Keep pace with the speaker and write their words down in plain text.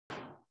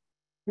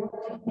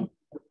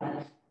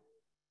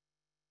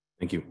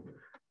Thank you.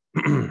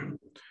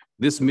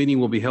 This meeting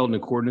will be held in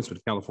accordance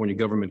with California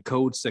Government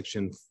Code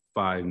Section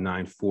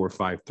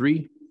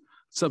 59453,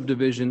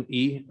 Subdivision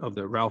E of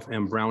the Ralph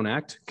M. Brown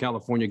Act,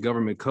 California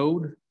Government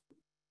Code,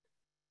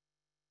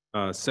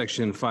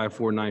 Section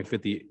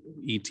 54950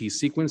 ET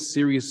Sequence,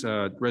 Series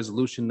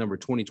Resolution number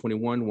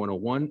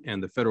 2021-101,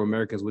 and the Federal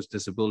Americans with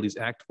Disabilities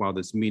Act. While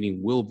this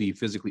meeting will be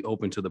physically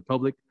open to the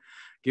public,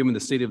 given the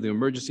state of the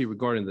emergency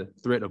regarding the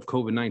threat of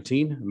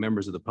COVID-19,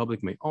 members of the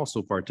public may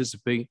also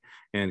participate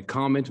and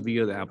comment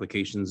via the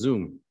application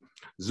Zoom.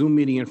 Zoom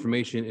meeting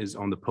information is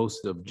on the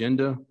posted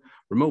agenda.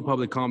 Remote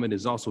public comment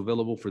is also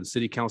available for the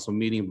City Council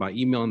meeting by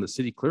emailing the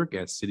City Clerk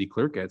at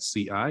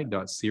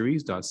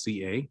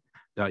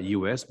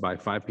cityclerk@ci.series.ca.us by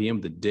 5 p.m.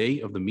 the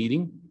day of the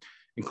meeting,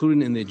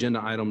 including in the agenda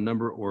item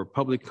number or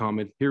public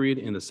comment period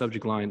in the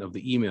subject line of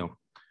the email.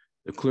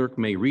 The clerk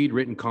may read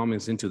written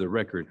comments into the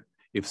record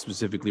if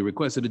specifically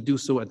requested to do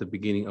so at the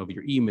beginning of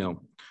your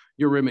email.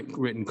 Your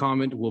written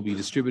comment will be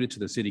distributed to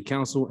the City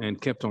Council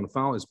and kept on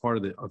file as part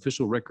of the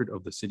official record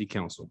of the City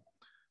Council.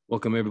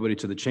 Welcome everybody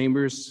to the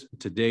chambers.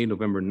 Today,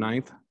 November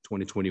 9th,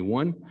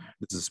 2021.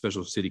 This is a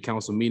special City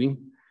Council meeting.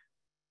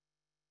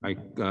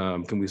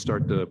 Can we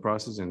start the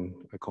process and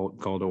I call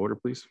to order,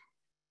 please?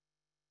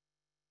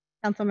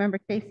 Councilmember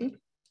Casey.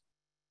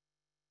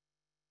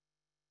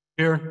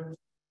 Here.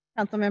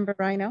 Councilmember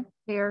Rhino.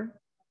 Here.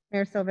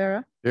 Mayor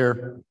Silvera.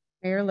 Here.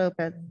 Mayor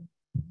Lopez.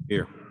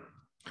 Here.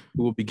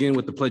 We will begin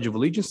with the Pledge of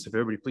Allegiance. If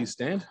everybody please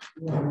stand.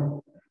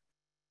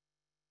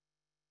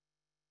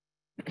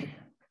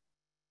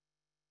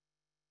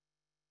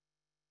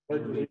 Pledge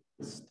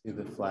allegiance to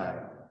the flag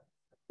of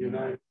the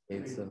United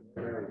States of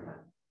America,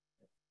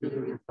 to the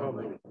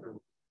republic for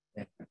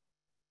the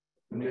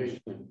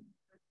nation,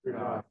 under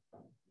God,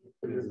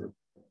 indivisible,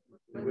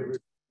 with liberty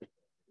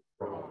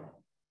for all.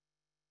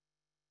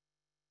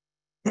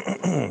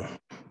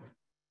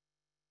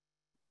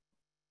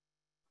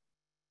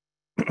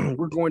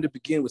 We're going to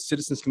begin with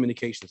citizens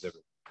communications.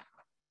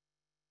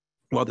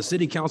 While the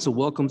City Council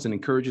welcomes and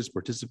encourages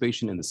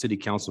participation in the City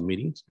Council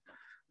meetings,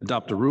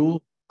 adopt a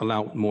rule,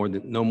 allow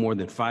no more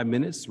than 5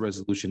 minutes,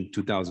 Resolution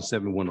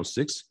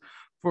 2007-106,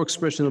 for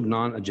expression of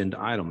non-agenda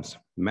items.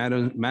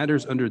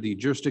 Matters under the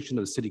jurisdiction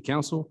of the City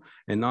Council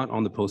and not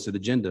on the posted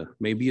agenda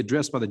may be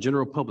addressed by the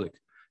general public.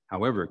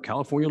 However,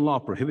 California law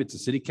prohibits the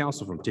City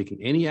Council from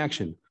taking any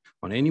action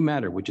on any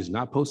matter which is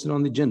not posted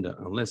on the agenda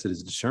unless it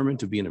is determined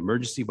to be an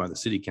emergency by the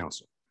City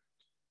Council.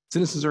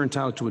 Citizens are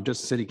entitled to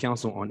address the City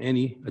Council on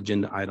any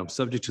agenda item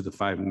subject to the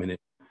 5-minute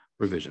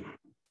provision.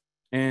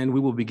 And we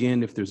will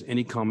begin if there's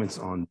any comments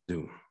on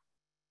Zoom.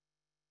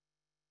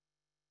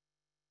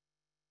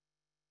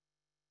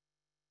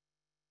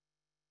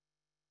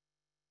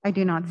 I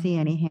do not see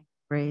any hands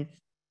raised.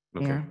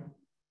 Okay. Mayor.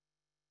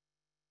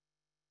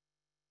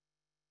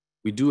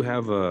 We do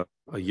have a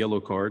yellow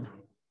card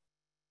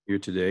here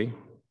today.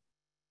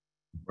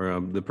 Where,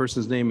 the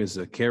person's name is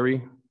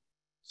Carrie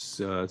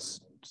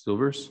Silvers.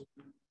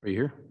 Are you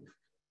here?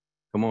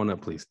 Come on up,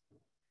 please.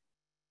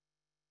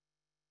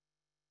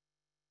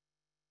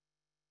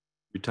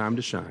 Your time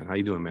to shine. How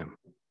you doing, ma'am?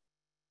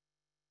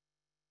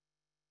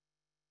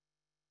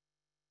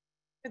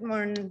 Good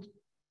morning.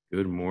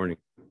 Good morning.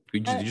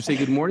 Did you say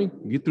good morning?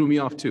 You threw me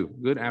off too.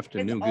 Good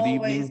afternoon, It's good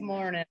always evening.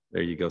 morning.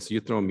 There you go. So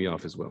you're throwing me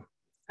off as well.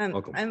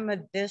 Welcome. I'm a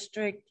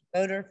district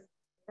voter,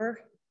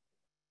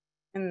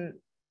 and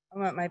I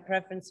want my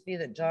preference to be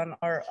that John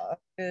R.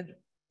 Osgood.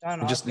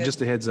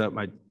 Just a heads up,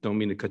 I don't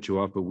mean to cut you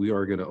off, but we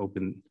are going to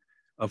open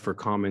up for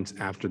comments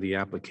after the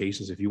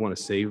applications. If you want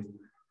to save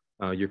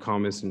your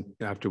comments and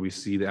after we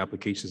see the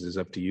applications, is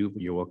up to you, but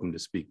you're welcome to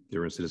speak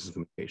during citizens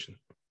communication.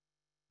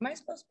 Am I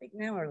supposed to speak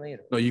now or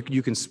later? No,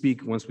 you can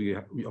speak once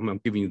I'm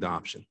giving you the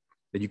option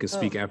that you can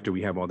speak after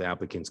we have all the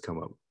applicants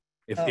come up.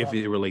 If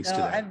it relates to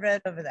that. I've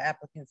read over the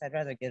applicants. I'd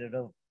rather get it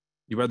over.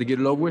 You rather get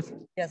it over with?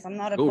 Yes, I'm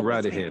not a Go public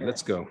right ahead. speaker.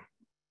 Let's go.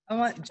 I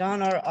want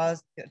John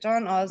Osgood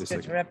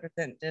second. to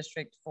represent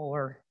District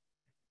 4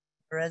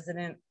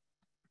 president.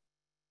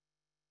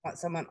 I want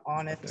someone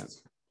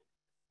honest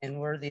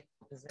and worthy of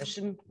the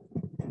position.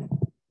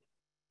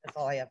 That's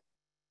all I have.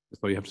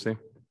 That's all you have to say?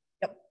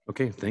 Yep.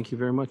 Okay, thank you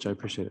very much. I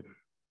appreciate it.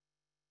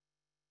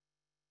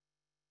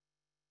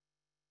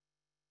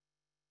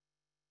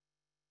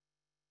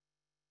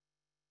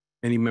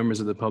 Any members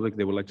of the public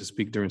that would like to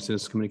speak during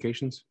citizens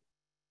communications?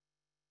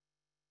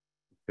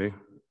 Okay.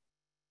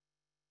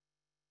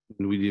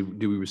 Do we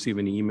receive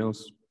any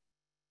emails?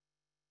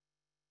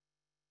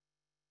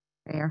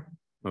 Mayor.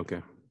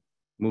 Okay.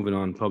 Moving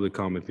on, public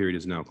comment period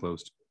is now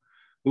closed.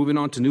 Moving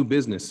on to new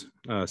business,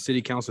 City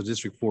Council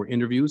District 4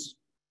 interviews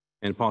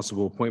and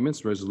possible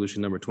appointments,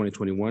 resolution number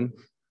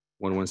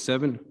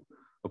 2021-117,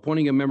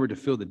 appointing a member to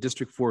fill the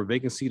District 4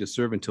 vacancy to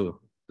serve until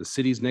the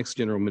city's next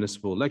general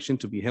municipal election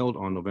to be held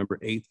on November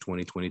 8th,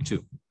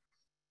 2022.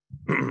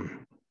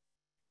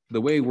 The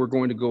way we're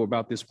going to go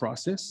about this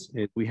process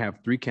is we have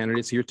 3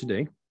 candidates here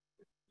today,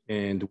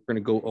 and we're going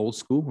to go old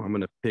school. I'm going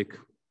to pick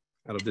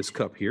out of this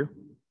cup here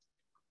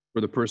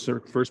for the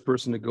first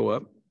person to go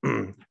up.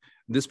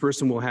 This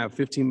person will have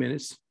 15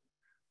 minutes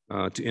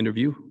to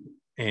interview.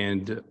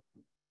 And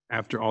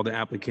after all the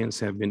applicants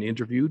have been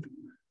interviewed,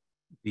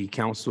 the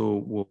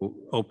council will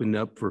open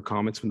up for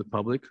comments from the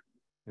public,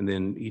 and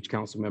then each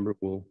council member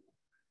will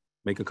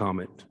make a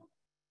comment.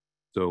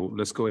 So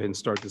let's go ahead and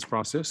start this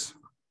process.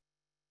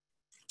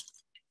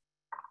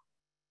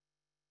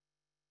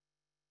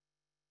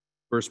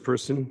 First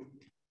person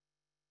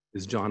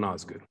is John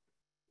Osgood.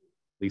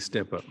 Please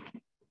step up.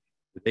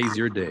 Today's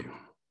your day.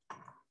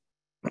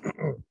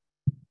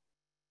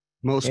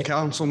 Most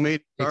council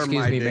meetings are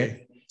my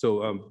day.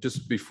 So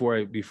just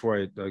before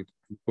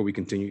we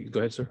continue, go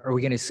ahead, sir. Are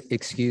we going to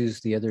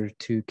excuse the other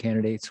two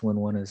candidates when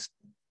one is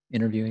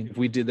interviewing? If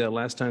we did that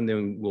last time,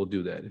 then we'll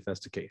do that if that's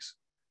the case.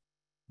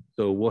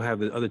 So we'll have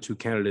the other two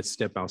candidates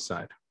step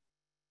outside.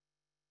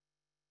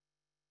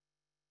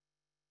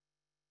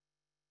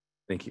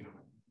 Thank you.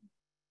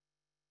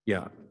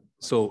 Yeah,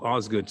 so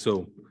Osgood.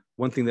 So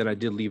one thing that I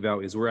did leave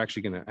out is we're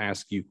actually going to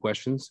ask you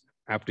questions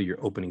after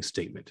your opening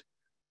statement.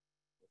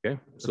 Okay,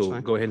 so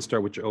go ahead and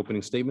start with your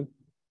opening statement.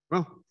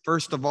 Well,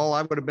 first of all,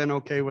 I would have been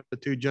okay with the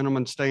two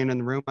gentlemen staying in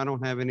the room. I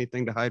don't have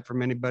anything to hide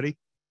from anybody.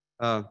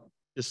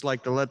 Just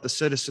like to let the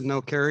citizen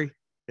know, Carrie,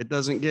 it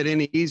doesn't get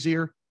any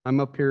easier. I'm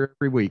up here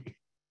every week.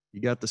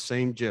 You got the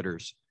same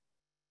jitters.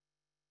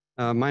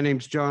 My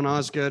name's John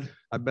Osgood.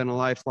 I've been a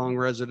lifelong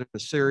resident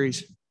of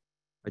Ceres.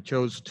 I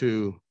chose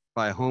to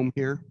buy a home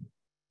here.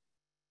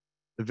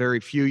 The very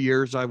few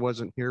years I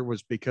wasn't here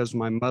was because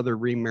my mother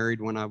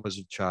remarried when I was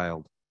a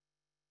child.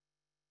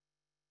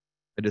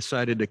 I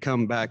decided to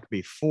come back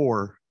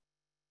before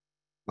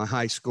my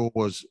high school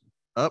was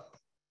up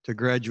to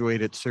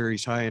graduate at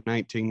Ceres High in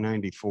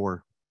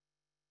 1994.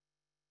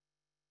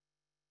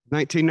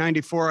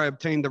 1994, I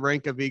obtained the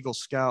rank of Eagle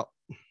Scout.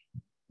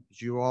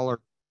 As you all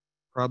are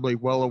probably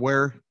well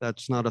aware,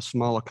 that's not a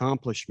small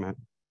accomplishment.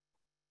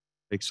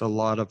 It takes a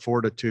lot of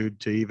fortitude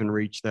to even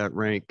reach that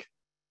rank.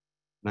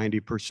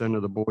 90%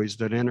 of the boys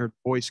that entered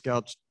Boy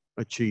Scouts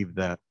achieved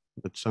that.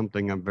 That's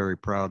something I'm very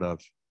proud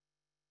of.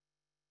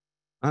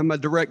 I'm a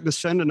direct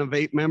descendant of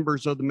 8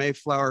 members of the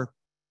Mayflower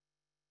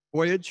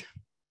voyage.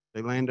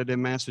 They landed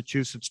in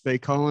Massachusetts Bay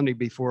Colony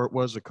before it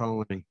was a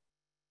colony.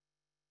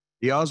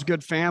 The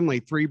Osgood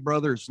family, 3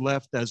 brothers,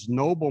 left as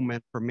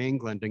noblemen from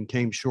England and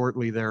came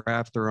shortly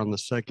thereafter on the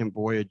second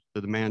voyage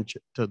to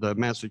the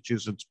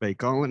Massachusetts Bay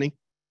Colony.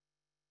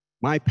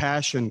 My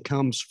passion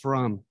comes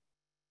from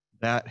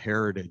that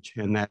heritage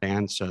and that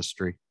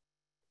ancestry.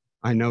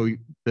 I know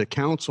the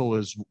council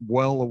is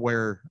well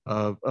aware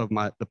of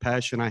the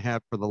passion I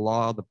have for the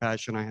law, the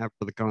passion I have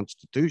for the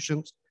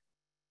constitutions.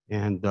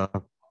 And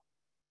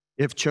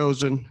if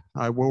chosen,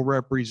 I will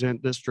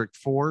represent District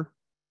 4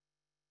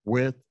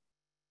 with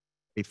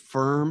a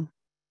firm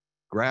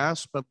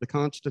grasp of the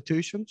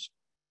constitutions,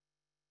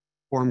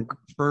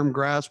 firm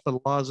grasp of the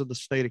laws of the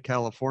state of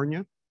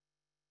California.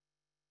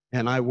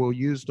 And I will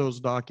use those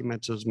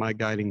documents as my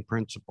guiding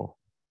principle.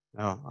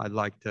 I'd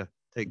like to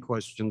take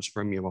questions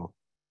from you all.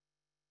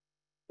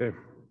 Okay.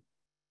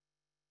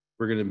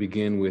 We're going to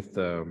begin with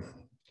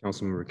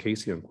Councilmember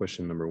Casey on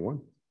question number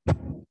 1.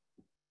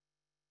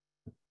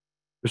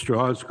 Mr.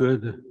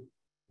 Osgood,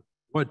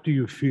 what do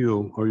you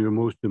feel are your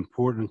most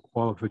important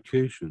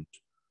qualifications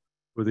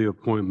for the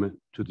appointment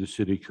to the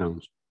City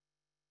Council?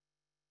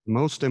 The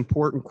most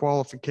important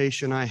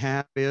qualification I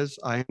have is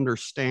I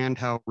understand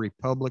how a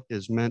republic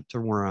is meant to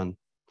run.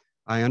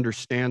 I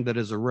understand that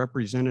as a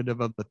representative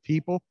of the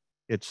people,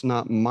 it's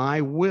not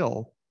my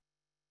will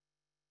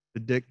to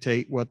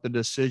dictate what the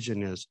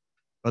decision is,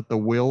 but the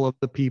will of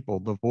the people,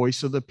 the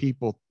voice of the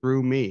people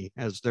through me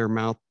as their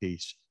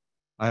mouthpiece.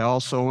 I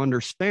also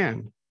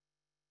understand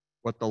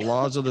what the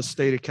laws of the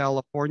state of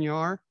California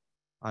are.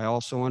 I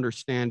also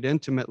understand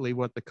intimately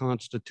what the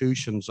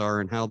constitutions are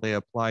and how they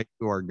apply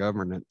to our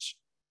governance.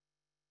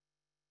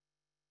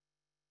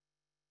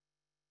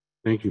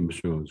 Thank you,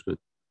 Mr. Osgood.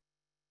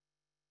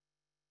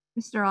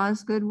 Mr.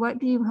 Osgood, what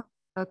do you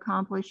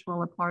accomplish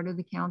while a part of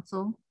the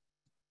council?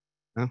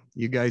 Well,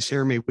 you guys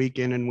hear me week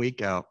in and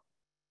week out.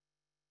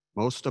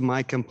 Most of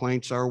my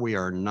complaints are we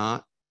are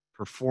not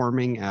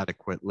performing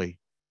adequately.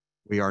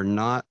 We are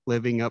not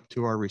living up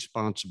to our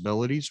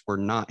responsibilities. We're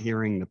not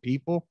hearing the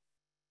people,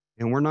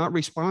 and we're not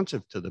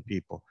responsive to the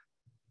people.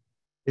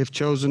 If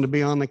chosen to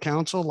be on the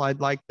council, I'd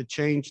like to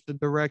change the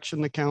direction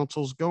the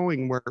council's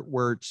going,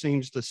 where it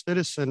seems the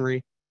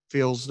citizenry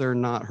feels they're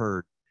not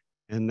heard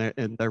and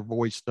their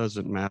voice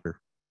doesn't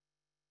matter.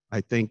 I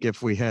think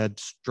if we had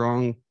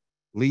strong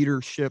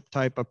leadership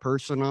type of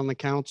person on the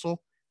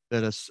council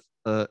that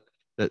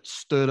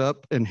stood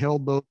up and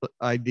held those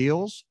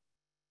ideals,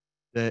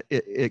 that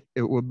it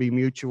would be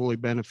mutually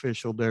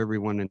beneficial to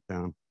everyone in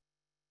town.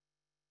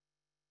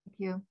 Thank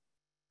you.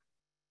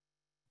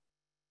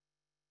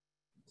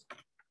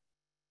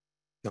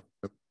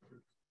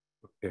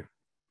 Okay.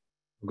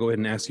 I'll go ahead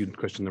and ask you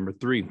question number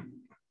 3.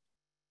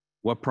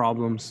 What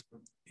problems,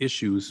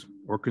 issues,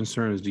 or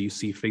concerns do you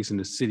see facing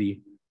the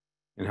city,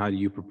 and how do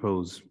you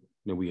propose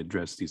that we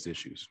address these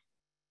issues?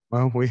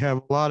 Well, we have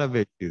a lot of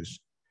issues.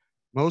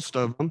 Most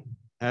of them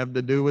have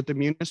to do with the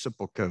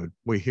municipal code.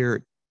 We hear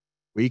it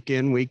week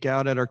in, week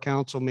out at our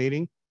council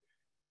meeting.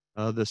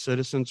 The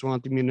citizens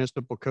want the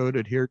municipal code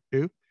adhered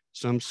to.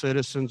 Some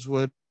citizens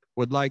would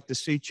like to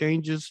see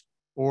changes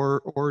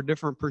or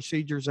different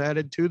procedures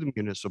added to the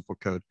municipal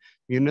code.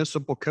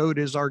 Municipal code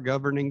is our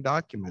governing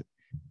document.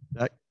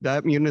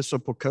 That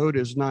municipal code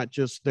is not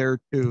just there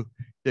to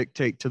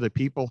dictate to the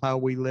people how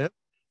we live,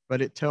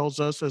 but it tells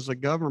us as a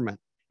government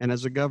and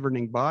as a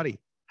governing body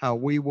how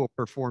we will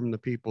perform the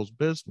people's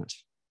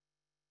business.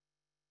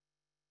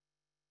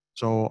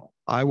 So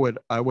I would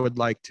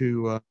like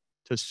to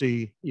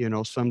see, you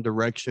know, some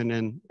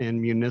direction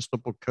in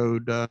municipal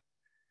code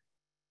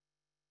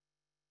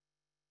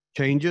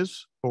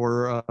changes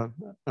or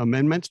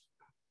amendments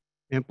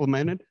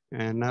implemented,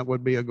 and that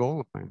would be a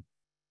goal of mine.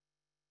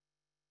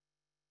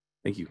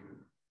 Thank you.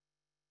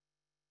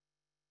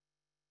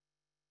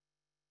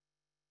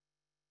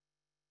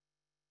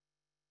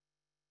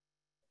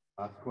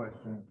 Last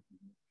question.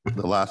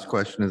 The last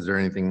question, is there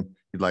anything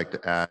you'd like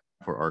to add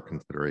for our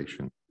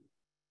consideration?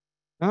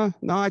 No,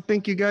 I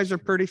think you guys are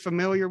pretty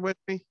familiar with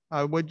me.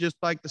 I would just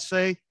like to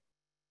say,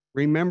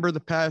 remember the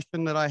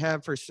passion that I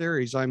have for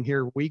Ceres. I'm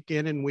here week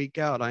in and week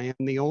out. I am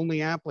the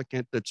only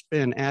applicant that's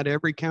been at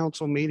every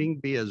council meeting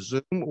via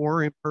Zoom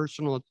or in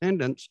personal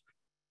attendance,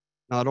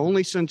 not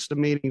only since the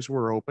meetings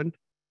were opened,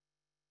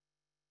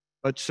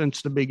 but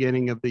since the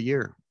beginning of the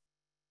year.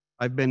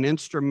 I've been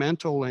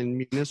instrumental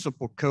in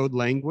municipal code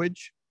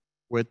language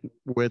with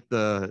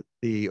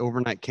the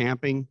overnight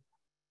camping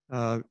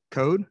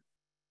code,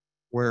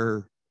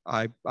 where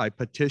I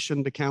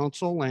petitioned the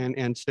council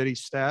and city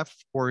staff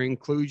for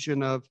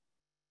inclusion of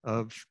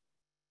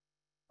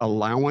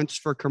allowance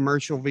for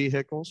commercial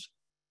vehicles.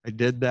 I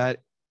did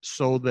that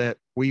so that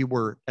we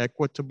were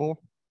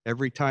equitable.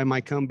 Every time I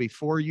come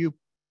before you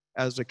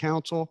as a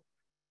council,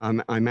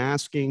 I'm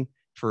asking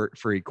for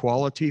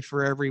equality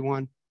for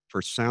everyone,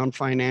 for sound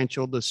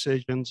financial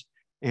decisions,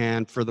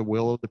 and for the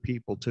will of the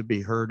people to be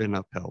heard and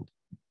upheld.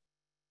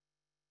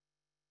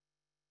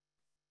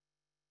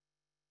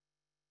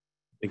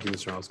 Thank you,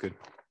 Mr. Osgood.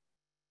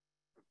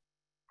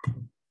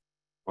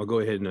 I'll go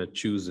ahead and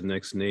choose the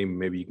next name.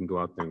 Maybe you can go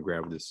out there and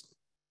grab this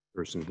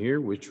person here,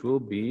 which will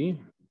be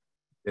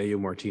Daniel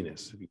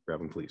Martinez. If you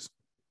grab him, please.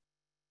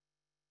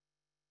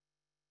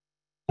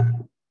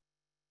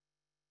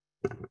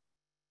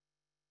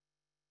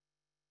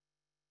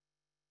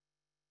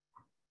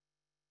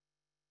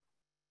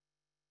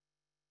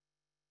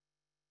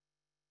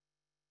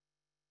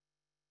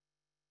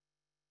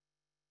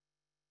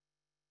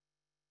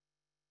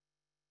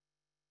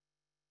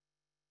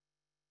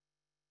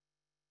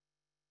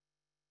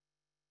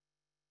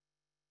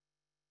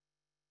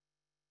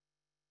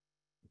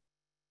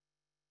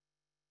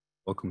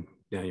 Welcome,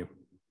 Daniel.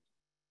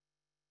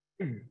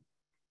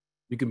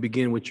 You can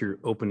begin with your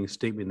opening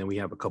statement, then we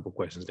have a couple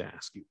questions to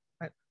ask you.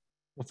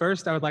 Well,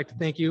 first, I would like to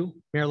thank you,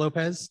 Mayor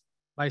Lopez,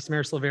 Vice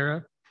Mayor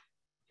Silvera,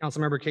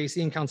 Councilmember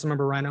Casey, and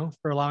Councilmember Rhino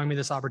for allowing me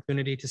this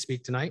opportunity to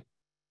speak tonight.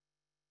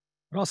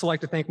 I'd also like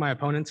to thank my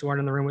opponents who aren't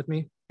in the room with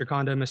me, Mr.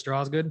 Conda and Mr.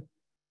 Osgood,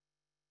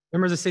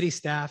 members of city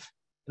staff,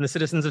 and the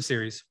citizens of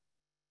Ceres.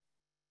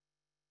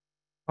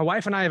 My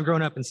wife and I have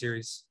grown up in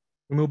Ceres.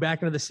 We moved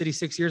back into the city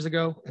 6 years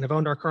ago and have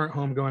owned our current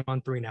home going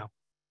on 3 now.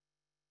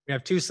 We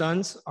have 2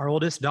 sons, our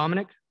oldest,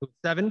 Dominic, who's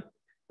 7,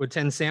 who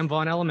attends Sam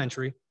Vaughn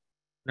Elementary,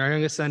 and our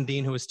youngest son,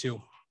 Dean, who is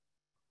 2.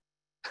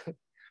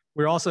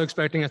 We're also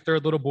expecting a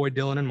 3rd little boy,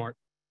 Dylan, in March.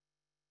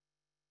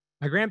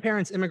 My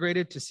grandparents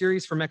immigrated to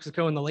Ceres from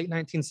Mexico in the late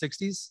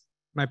 1960s.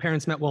 My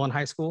parents met while in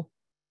high school,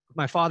 with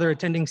my father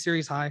attending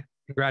Ceres High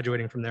and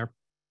graduating from there.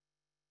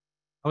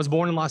 I was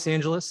born in Los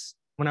Angeles.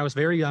 When I was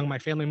very young, my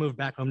family moved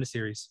back home to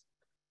Ceres.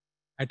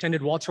 I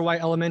attended Walter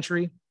White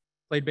Elementary,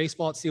 played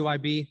baseball at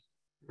CYB,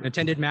 and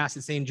attended Mass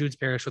at St. Jude's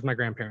Parish with my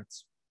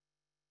grandparents.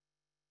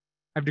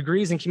 I have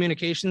degrees in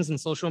communications and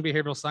social and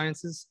behavioral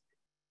sciences.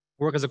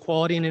 I work as a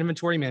quality and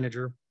inventory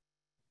manager.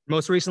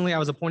 Most recently, I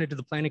was appointed to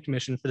the Planning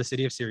Commission for the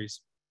City of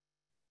Ceres.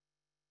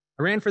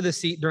 I ran for this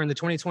seat during the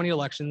 2020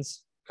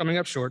 elections, coming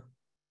up short.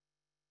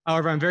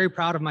 However, I'm very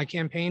proud of my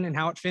campaign and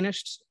how it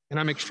finished, and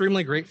I'm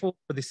extremely grateful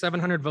for the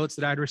 700 votes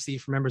that I had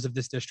received from members of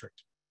this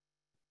district.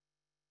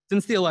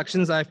 Since the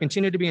elections, I've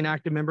continued to be an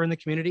active member in the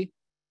community,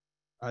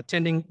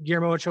 attending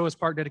Guillermo Ochoa's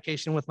park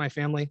dedication with my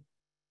family,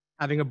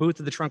 having a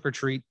booth at the trunk or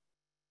treat,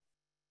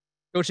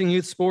 coaching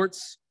youth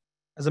sports,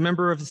 as a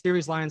member of the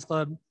Ceres Lions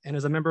Club, and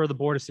as a member of the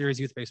board of Ceres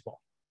Youth Baseball.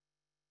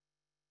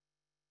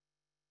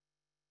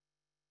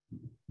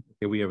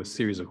 Okay, we have a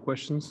series of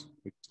questions.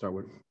 We can start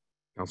with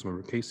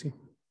Councilmember Casey.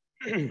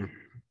 Mr.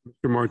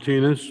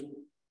 Martinez,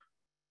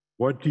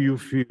 what do you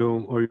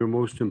feel are your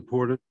most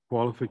important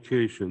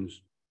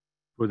qualifications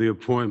for the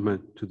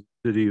appointment to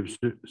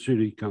the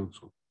City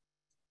Council?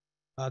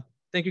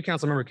 Thank you,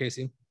 Councilmember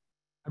Casey.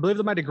 I believe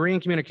that my degree in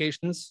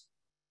communications,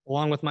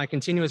 along with my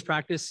continuous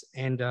practice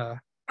and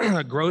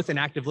growth in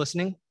active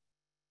listening,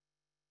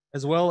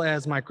 as well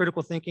as my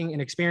critical thinking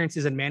and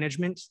experiences in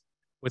management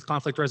with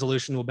conflict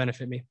resolution, will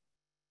benefit me.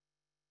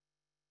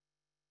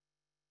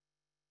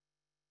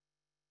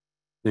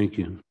 Thank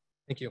you.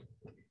 Thank you.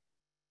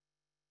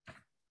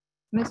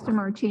 Mr.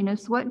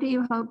 Martinez, what do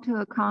you hope to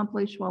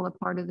accomplish while a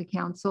part of the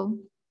council?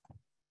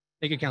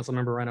 Thank you,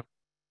 Councilmember Reno.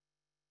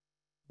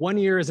 1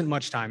 year isn't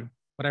much time,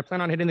 but I plan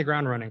on hitting the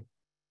ground running.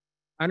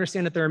 I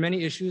understand that there are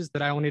many issues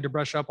that I will need to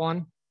brush up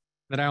on,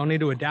 that I will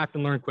need to adapt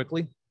and learn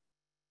quickly.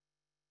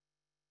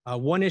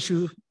 One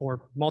issue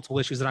or multiple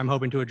issues that I'm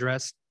hoping to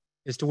address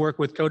is to work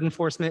with code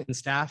enforcement and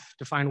staff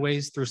to find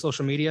ways through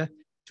social media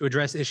to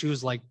address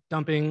issues like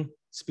dumping,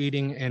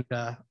 speeding, and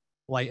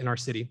light in our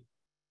city.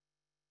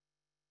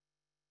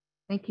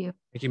 Thank you.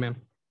 Thank you, ma'am.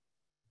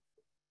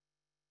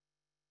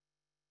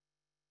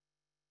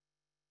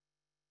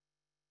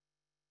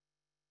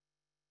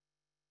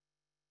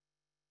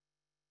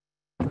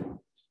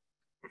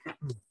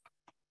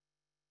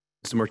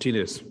 Mr.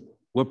 Martinez,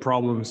 what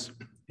problems,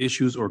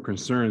 issues, or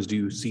concerns do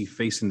you see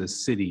facing the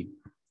city,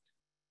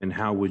 and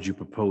how would you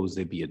propose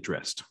they be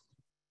addressed?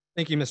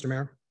 Thank you, Mr.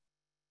 Mayor.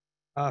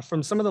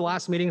 From some of the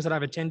last meetings that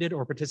I've attended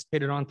or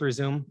participated on through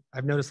Zoom,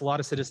 I've noticed a lot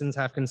of citizens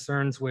have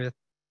concerns with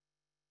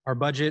our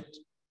budget,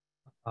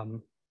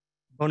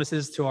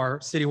 bonuses to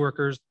our city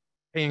workers,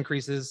 pay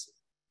increases,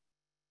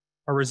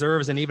 our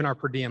reserves, and even our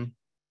per diem.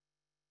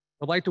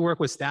 I'd like to work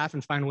with staff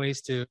and find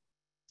ways to,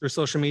 through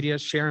social media,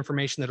 share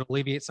information that will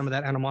alleviate some of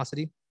that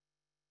animosity.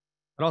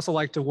 I'd also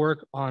like to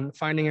work on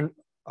finding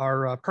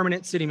our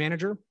permanent city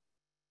manager.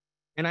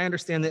 And I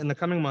understand that in the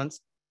coming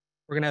months,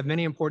 we're going to have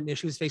many important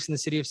issues facing the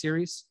city of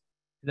Ceres.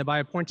 And that by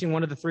appointing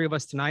one of the three of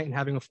us tonight and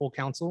having a full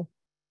council,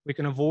 we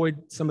can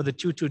avoid some of the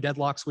 2-2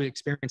 deadlocks we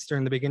experienced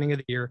during the beginning of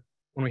the year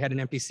when we had an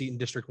empty seat in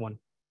District 1.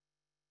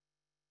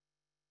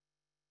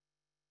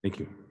 Thank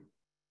you.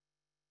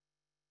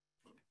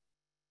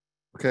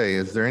 Okay,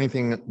 is there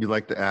anything you'd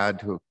like to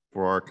add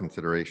for our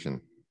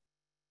consideration?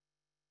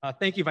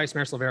 Thank you, Vice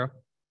Mayor Silvera.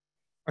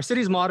 Our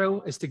city's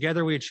motto is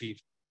 "Together we achieve."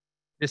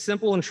 It is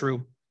simple and true.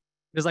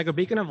 It is like a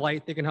beacon of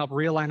light that can help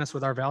realign us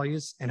with our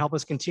values and help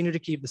us continue to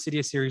keep the city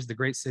of Ceres the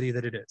great city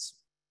that it is.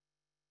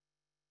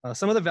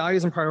 Some of the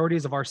values and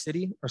priorities of our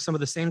city are some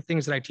of the same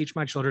things that I teach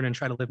my children and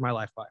try to live my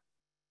life by.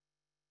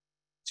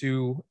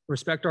 To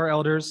respect our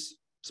elders,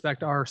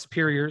 respect our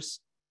superiors,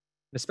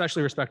 and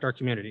especially respect our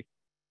community.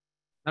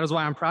 That is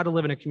why I'm proud to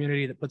live in a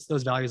community that puts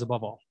those values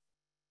above all.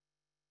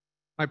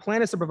 My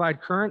plan is to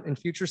provide current and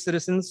future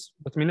citizens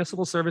with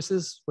municipal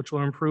services which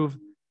will improve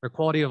their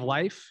quality of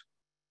life,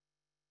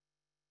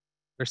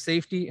 their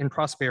safety, and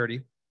prosperity.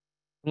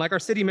 And like our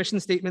city mission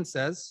statement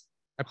says,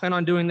 I plan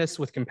on doing this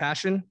with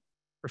compassion,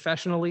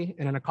 professionally,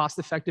 and in a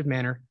cost-effective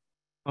manner,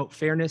 promote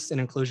fairness and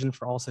inclusion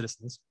for all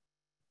citizens.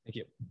 Thank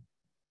you.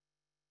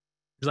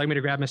 Would you like me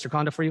to grab Mr.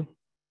 Conda for you?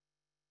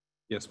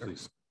 Yes,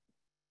 please.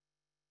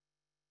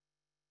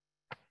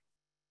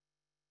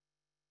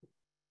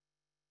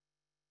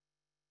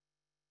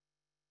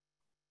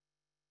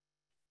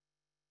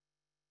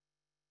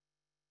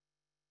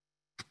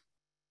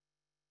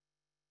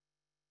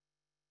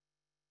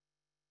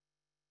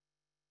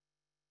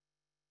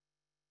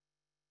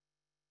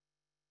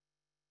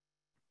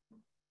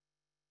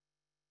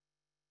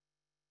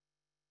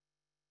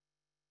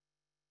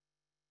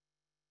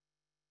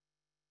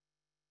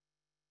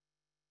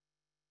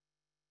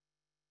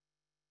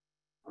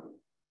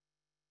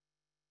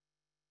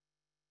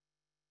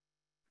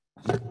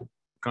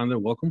 Conda,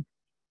 welcome.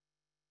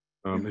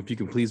 If you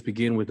can please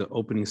begin with the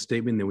opening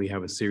statement, then we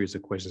have a series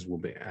of questions we'll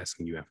be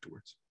asking you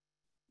afterwards.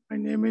 My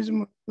name is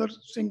Mutlar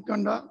Singh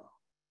Kanda,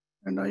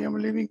 and I am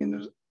living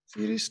in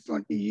Ceres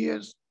 20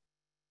 years,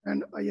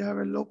 and I have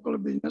a local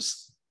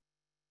business,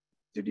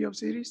 city of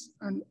Ceres,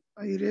 and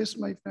I raised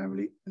my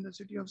family in the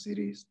city of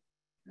Ceres,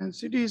 and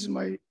city is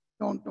my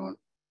downtown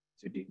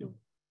city too.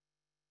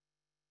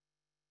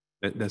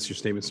 That's your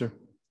statement, sir.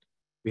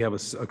 We have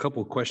a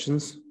couple of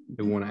questions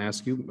that we want to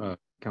ask you,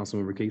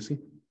 Councilmember Casey.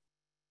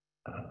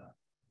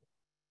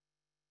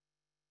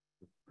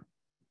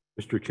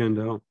 Mr.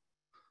 Kendall,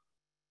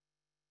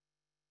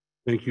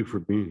 thank you for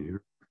being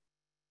here,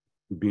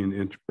 being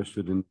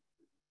interested in.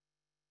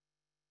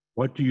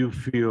 What do you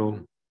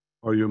feel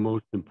are your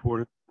most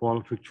important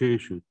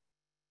qualifications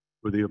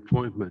for the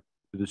appointment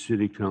to the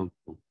city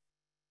council?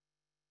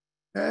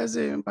 I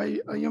am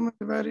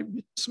a very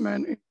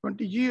businessman in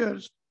 20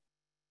 years,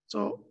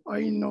 so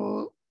I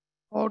know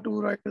how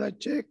to write the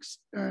checks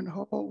and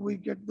how we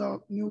get the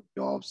new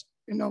jobs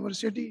in our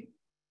city.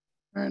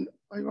 And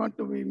I want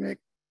to make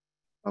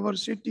our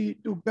city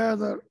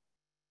together,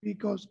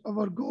 because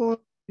our goal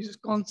is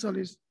council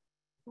is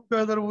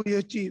together we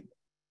achieve.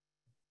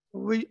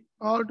 We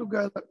all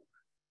together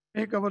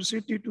make our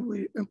city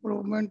to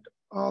improvement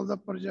all the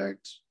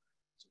projects.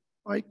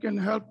 I can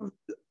help with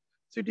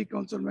city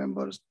council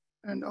members,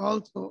 and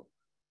also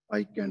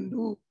I can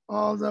do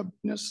all the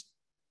business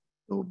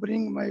to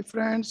bring my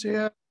friends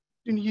here.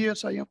 In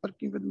years I am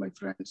working with my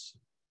friends,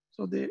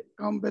 so they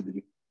come with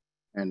me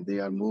and they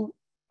are moved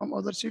from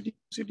other city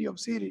of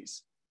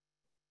Ceres.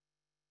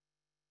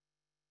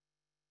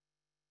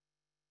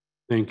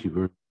 Thank you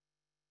very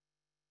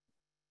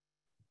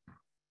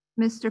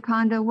much. Mr.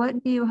 Kondo,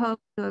 what do you hope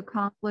to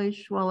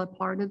accomplish while a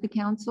part of the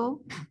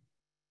council?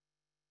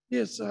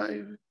 Yes,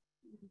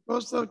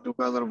 because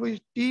together we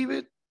achieve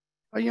it,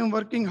 I am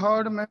working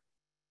hard,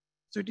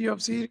 City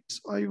of Series.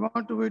 I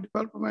want to be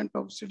development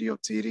of City of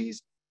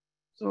Series.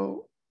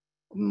 So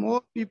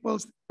more people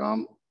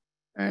come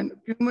and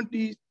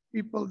community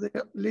people, they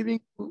are living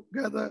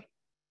together,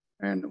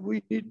 and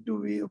we need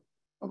to be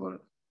our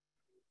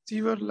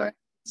sewer lines,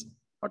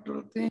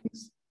 water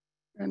things,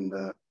 and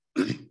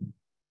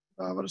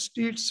our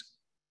streets.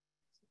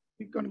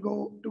 We can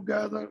go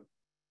together,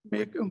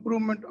 make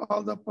improvement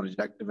all the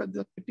project with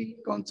the city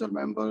council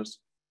members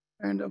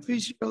and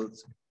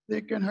officials.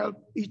 They can help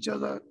each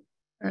other,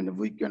 and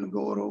we can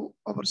go to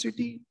our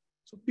city.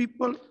 So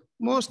people,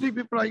 mostly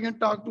people I can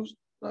talk to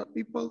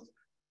people,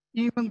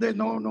 even they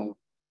know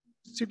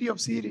City of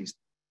Series,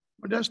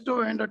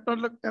 Modesto and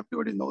Turlock,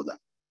 everybody know that.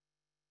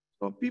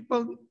 So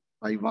people,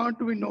 I want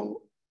to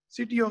know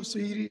City of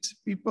Series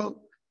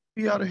people,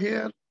 we are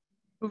here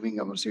moving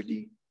our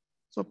city.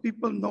 So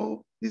people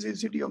know this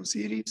is City of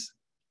Series.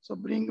 So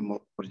bring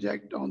more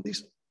project on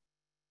this,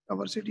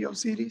 our City of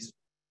Series.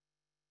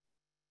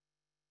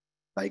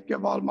 Like a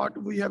Walmart,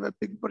 we have a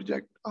big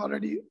project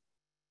already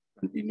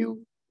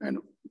continue, and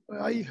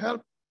I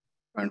help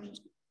and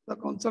the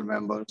council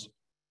members.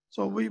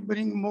 So we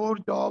bring more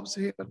jobs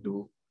here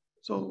too.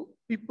 So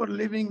people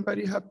living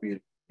very happy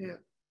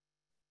here.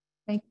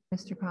 Thank you,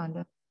 Mr.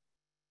 Konda.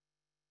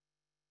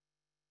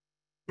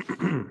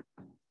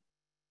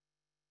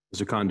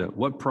 Mr. Konda,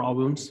 what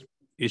problems,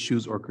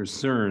 issues, or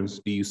concerns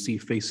do you see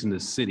facing the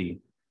city,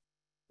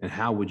 and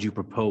how would you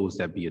propose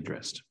that be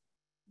addressed?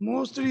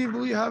 Mostly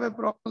we have a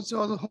problem with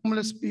the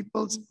homeless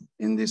people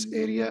in this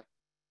area,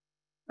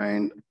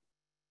 and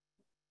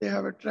they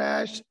have a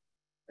trash,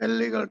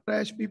 illegal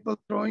trash people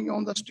throwing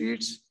on the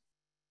streets.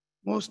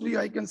 Mostly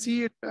I can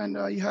see it, and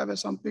I have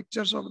some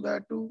pictures of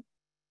that too.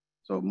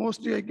 So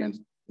mostly I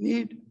can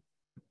need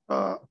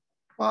a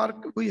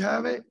park. We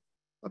have a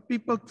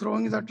people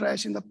throwing the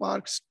trash in the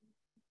parks.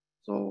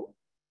 So,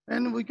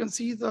 and we can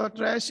see the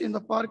trash in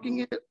the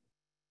parking,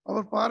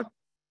 our park.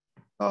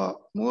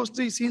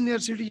 Mostly senior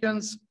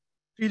citizens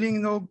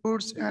feeling no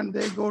goods, and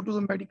they go to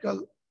the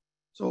medical.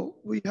 So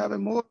we have a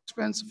more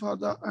expense for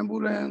the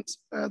ambulance,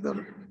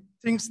 other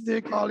things they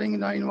calling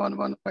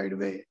 911 right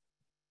away.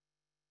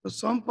 So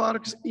some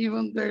parks,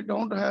 even they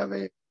don't have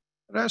a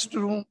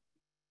restroom.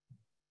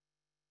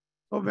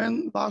 So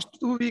when last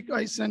 2 weeks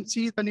I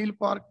see the Neil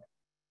Park,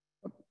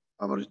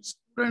 our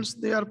students,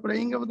 they are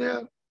playing over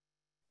there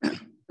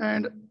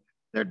and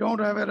they don't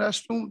have a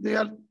restroom. They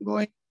are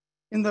going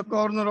in the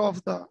corner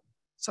of the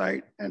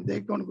side and they're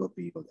going to go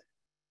pee over there.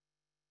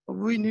 So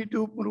we need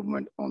to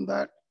improvement on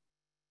that.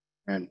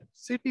 And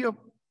City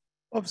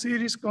of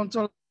Series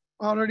Council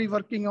already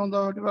working on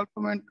the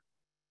development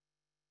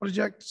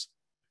projects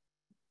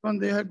when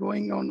they are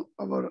going on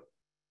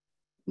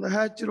the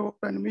Hatch Road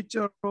and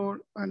Mitchell Road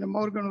and the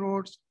Morgan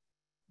Roads.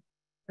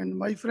 And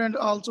my friend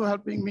also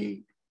helping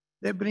me.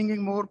 They're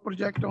bringing more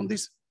project on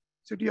this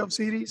City of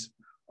Series.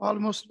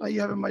 Almost I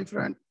have my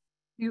friend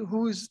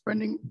who is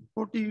spending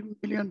 $40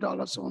 million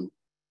on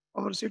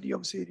our City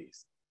of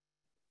Series.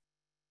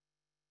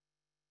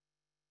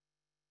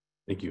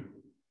 Thank you.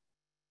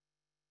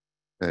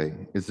 Okay,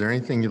 is there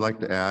anything you'd like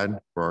to add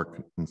for our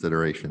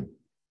consideration?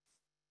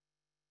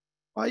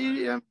 I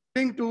am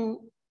going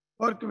to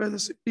work with the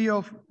City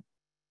of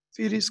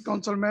Series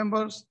Council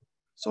members,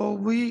 so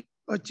we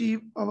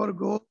achieve our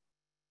goal.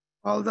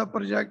 All the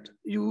project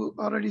you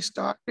already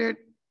started,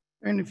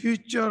 and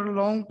future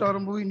long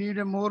term we need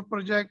a more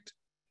project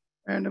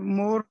and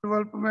more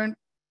development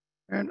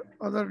and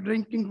other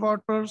drinking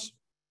waters,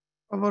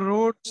 our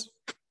roads,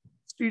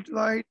 street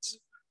lights,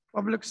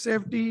 public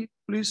safety,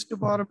 police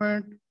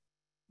department,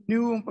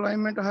 new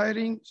employment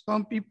hiring.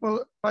 Some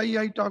people,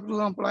 I talk to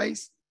the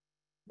employees,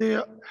 they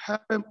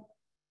have a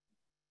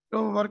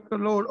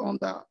workload on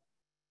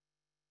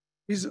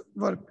his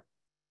work.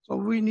 So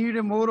we need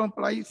a more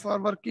employees for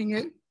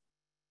working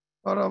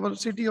for our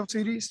City of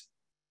Series.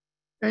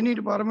 Any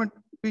department,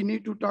 we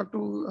need to talk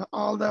to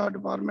all the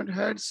department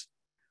heads.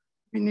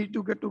 We need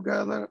to get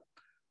together.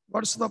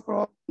 What's the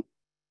problem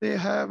they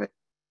have?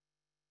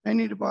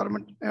 Any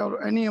department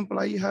or any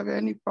employee have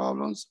any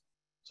problems.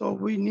 So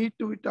we need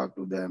to talk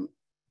to them.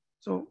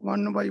 So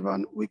one by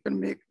one, we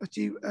can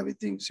achieve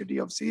everything City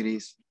of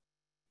Series.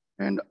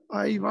 And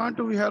I want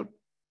to help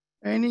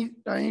any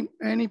time,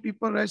 any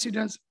people,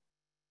 residents,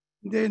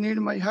 they need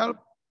my help.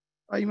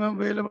 I am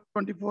available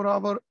 24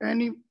 hours,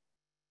 any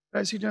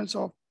residents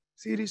of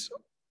Series.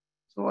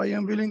 So I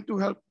am willing to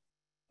help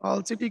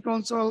all city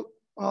council,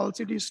 all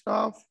city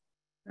staff,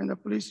 and the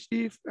police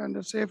chief and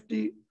the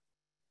safety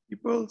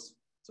people.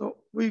 So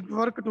we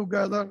work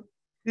together.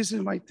 This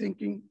is my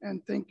thinking,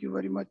 and thank you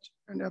very much,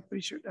 and I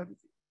appreciate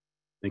everything.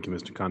 Thank you,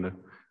 Mr. Konda.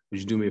 Would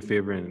you do me a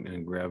favor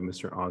and grab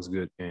Mr.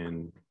 Osgood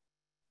and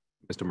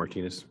Mr.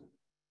 Martinez?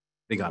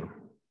 They got him.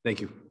 Thank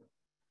you.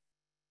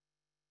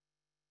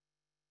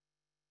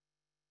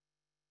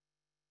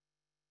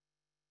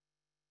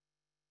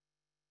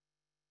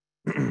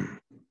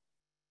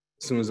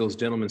 As soon as those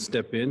gentlemen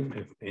step in,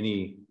 if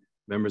any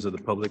members of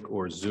the public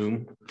or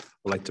Zoom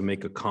would like to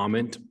make a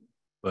comment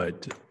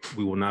but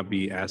we will not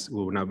be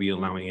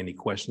allowing any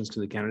questions to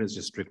the candidates,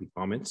 just strictly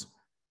comments.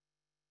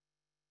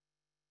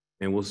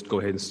 And we'll go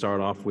ahead and start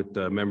off with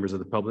the members of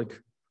the public.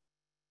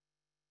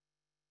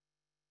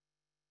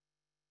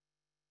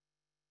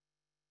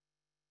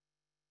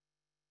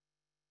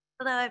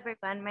 Hello,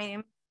 everyone. My name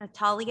is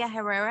Natalia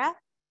Herrera.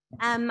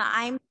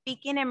 I'm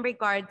speaking in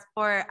regards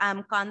for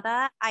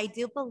Conda. I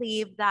do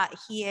believe that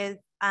he is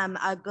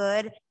a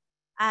good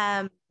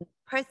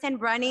person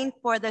running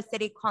for the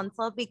city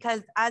council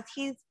because, as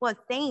he was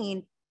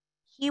saying,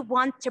 he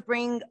wants to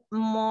bring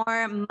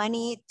more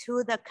money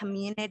to the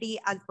community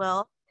as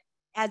well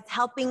as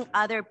helping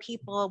other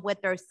people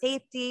with their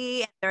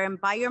safety, their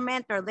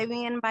environment, their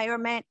living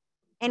environment,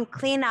 and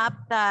clean up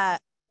the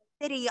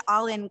city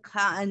all in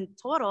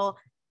total.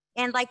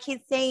 And like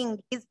he's saying,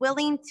 he's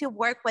willing to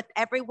work with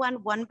everyone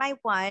one by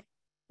one,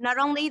 not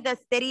only the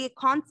city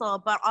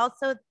council, but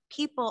also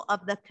people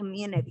of the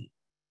community.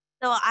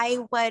 So I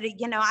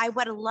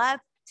would love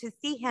to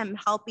see him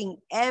helping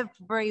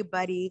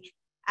everybody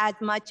as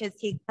much as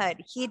he could.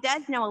 He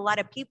does know a lot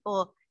of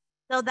people,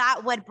 so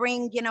that would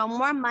bring,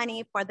 more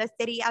money for the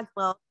city as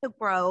well to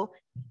grow.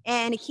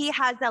 And he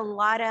has a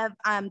lot of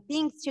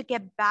things to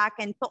give back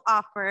and to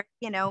offer,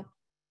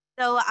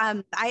 So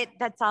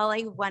that's all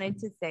I wanted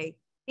to say.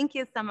 Thank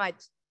you so much.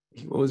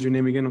 What was your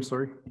name again? I'm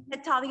sorry.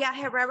 Natalia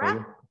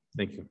Herrera.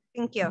 Thank you.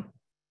 Thank you.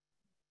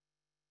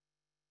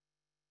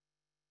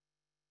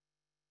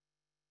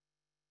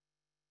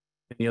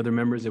 Any other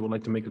members that would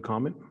like to make a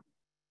comment?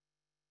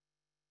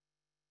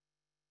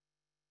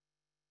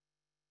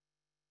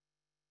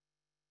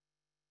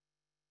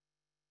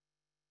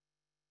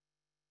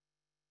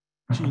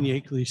 Gene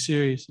Yakeley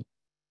series.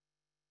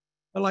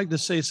 I'd like to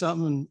say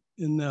something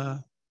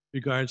in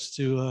regards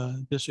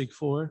to District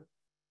 4.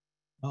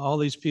 All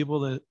these people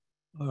that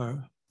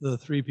are the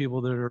 3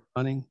 people that are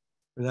running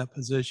for that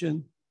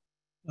position.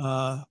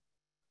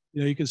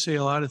 You can say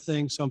a lot of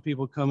things. Some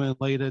people come in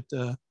late at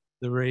the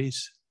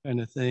race kind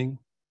of thing.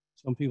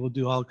 Some people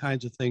do all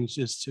kinds of things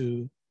just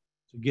to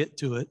get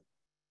to it.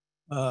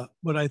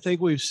 But I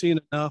think we've seen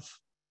enough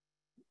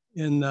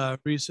in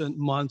recent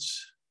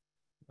months,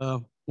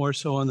 more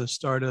so in the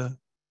start of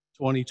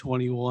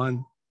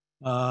 2021.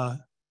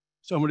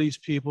 Some of these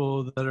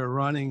people that are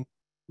running,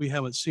 we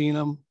haven't seen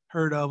them,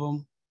 heard of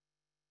them.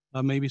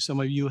 Maybe some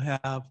of you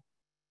have,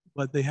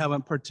 but they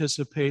haven't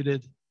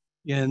participated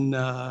in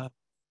at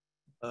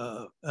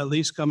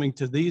least coming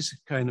to these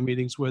kind of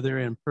meetings where they're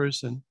in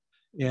person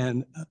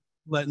and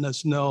letting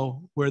us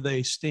know where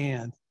they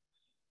stand.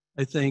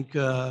 I think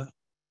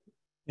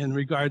in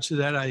regards to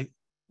that, I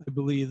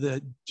believe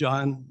that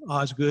John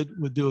Osgood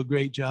would do a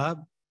great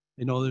job.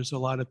 I know there's a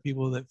lot of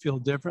people that feel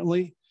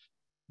differently,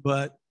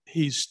 but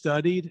he's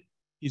studied,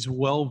 he's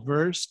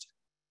well-versed,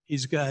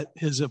 he's got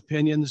his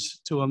opinions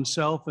to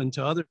himself and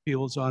to other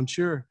people, so I'm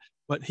sure,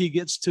 but he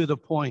gets to the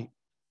point.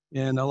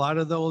 And a lot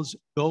of those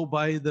go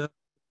by the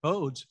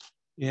codes,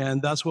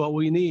 and that's what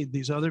we need.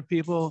 These other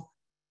people,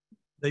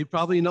 they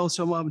probably know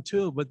some of them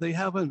too, but they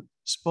haven't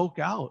spoke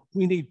out.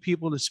 We need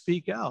people to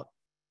speak out.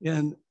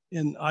 And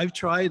I've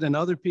tried, and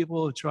other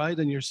people have tried,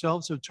 and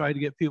yourselves have tried to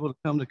get people to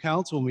come to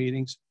council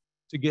meetings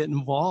to get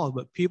involved,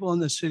 but people in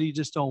the city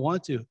just don't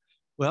want to.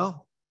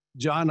 Well,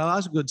 John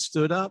Osgood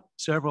stood up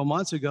several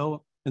months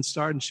ago and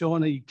started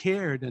showing that he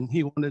cared and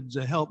he wanted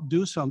to help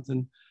do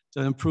something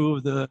to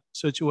improve the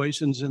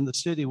situations in the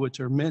city, which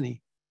are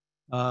many.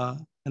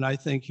 And I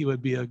think he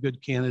would be a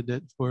good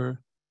candidate for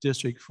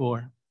District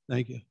 4.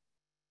 Thank you.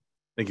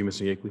 Thank you,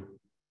 Mr. Yakeley.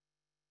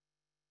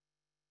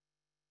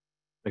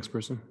 Next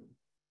person.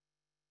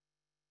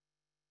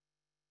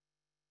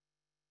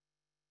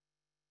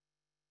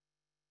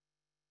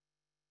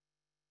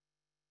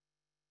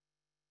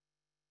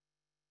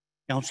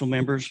 Council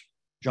members,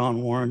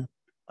 John Warren.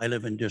 I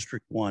live in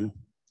District 1,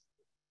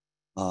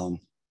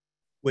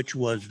 which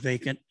was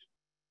vacant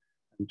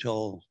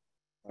until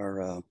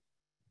our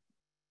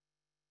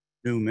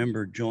new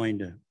member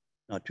joined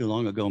not too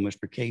long ago,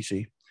 Mr.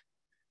 Casey.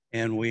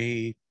 And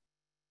we,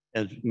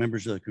 as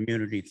members of the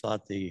community,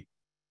 thought the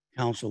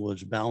council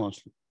was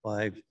balanced with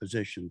 5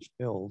 positions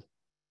filled.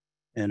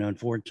 And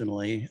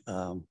unfortunately,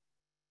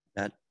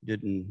 that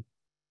didn't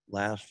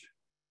last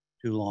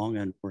too long.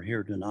 And we're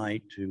here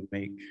tonight to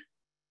make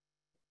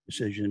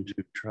decision to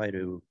try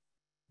to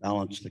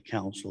balance the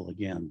council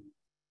again.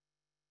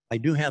 I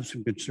do have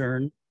some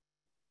concern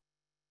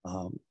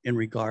in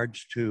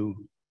regards to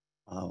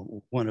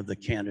one of the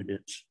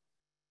candidates.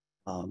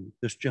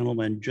 This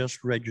gentleman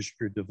just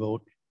registered to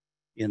vote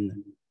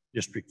in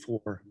District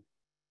 4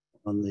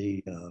 on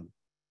the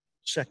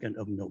 2nd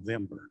of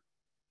November.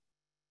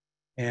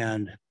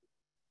 And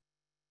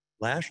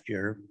last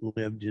year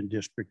lived in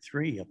District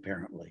 3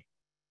 apparently,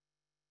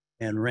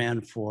 and ran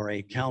for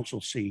a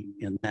council seat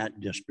in that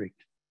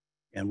district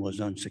and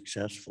was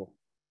unsuccessful.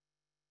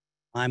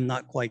 I'm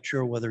not quite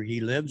sure whether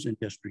he lives in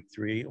District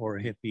 3 or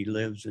if he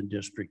lives in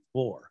District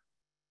 4,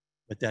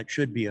 but that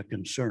should be a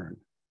concern.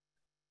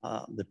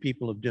 The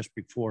people of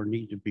District 4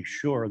 need to be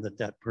sure that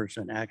that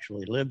person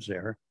actually lives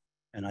there,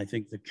 and I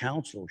think the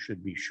council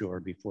should be sure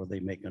before they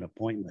make an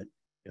appointment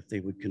if they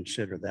would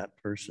consider that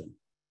person.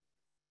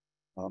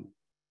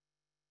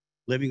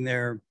 Living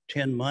there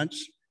 10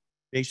 months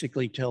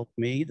basically tells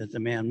me that the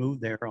man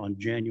moved there on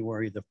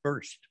January the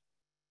 1st,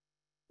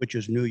 which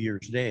is New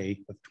Year's Day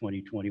of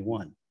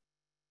 2021.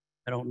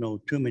 I don't know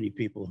too many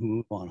people who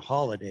move on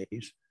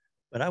holidays,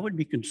 but I would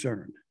be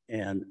concerned.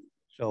 And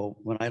so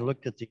when I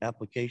looked at the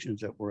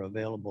applications that were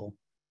available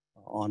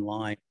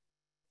online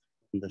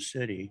in the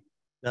city,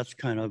 that's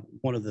kind of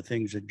one of the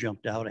things that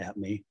jumped out at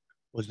me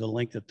was the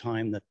length of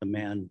time that the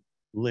man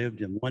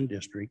lived in one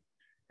district,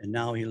 and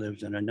now he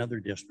lives in another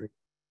district.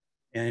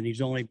 And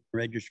he's only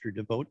registered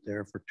to vote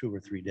there for 2 or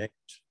 3 days.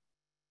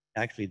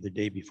 Actually, the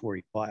day before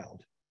he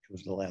filed, which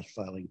was the last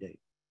filing date.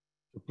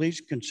 So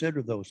please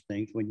consider those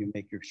things when you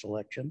make your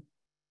selection.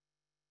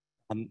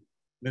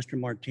 Mr.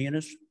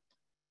 Martinez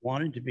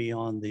wanted to be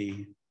on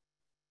the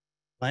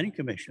Planning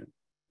Commission,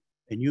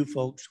 and you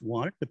folks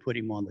wanted to put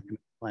him on the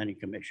Planning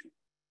Commission.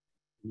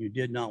 You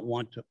did not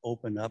want to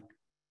open up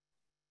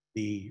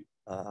the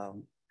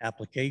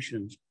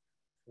applications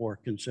for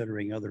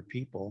considering other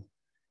people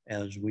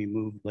as we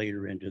move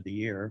later into the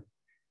year.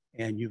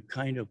 And you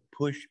kind of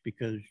pushed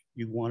because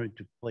you wanted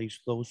to place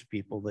those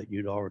people that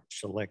you'd already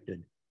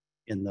selected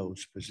in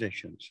those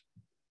positions.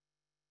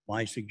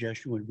 My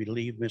suggestion would be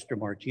leave Mr.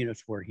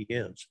 Martinez where he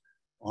is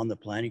on the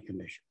Planning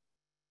Commission.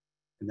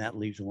 And that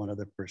leaves one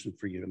other person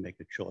for you to make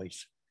a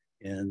choice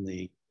in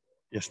the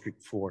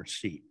District 4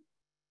 seat.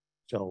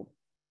 So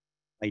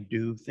I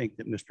do think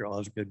that Mr.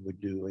 Osgood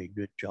would do a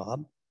good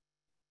job.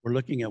 We're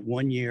looking at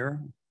 1 year.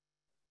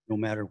 No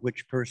matter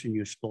which person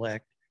you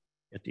select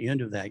at the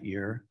end of that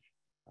year,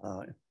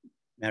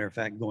 matter of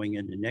fact, going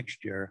into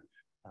next year,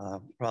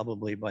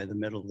 probably by the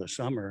middle of the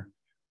summer,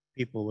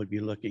 people would be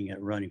looking at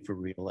running for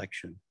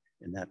re-election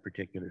in that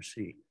particular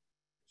seat.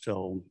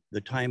 So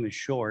the time is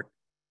short,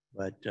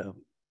 but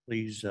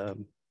please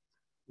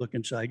look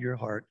inside your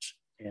hearts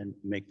and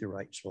make the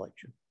right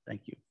selection.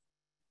 Thank you.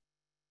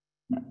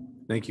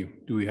 Thank you.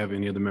 Do we have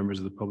any other members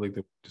of the public that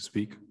want to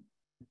speak?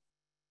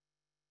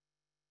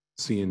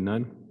 Seeing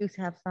none. You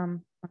have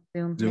some on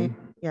Zoom.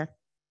 Zoom? Yes.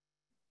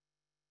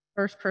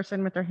 First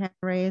person with their hand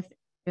raised,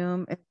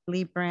 Zoom, is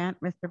Lee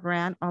Brandt. Mr.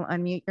 Brandt, I'll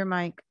unmute your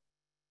mic.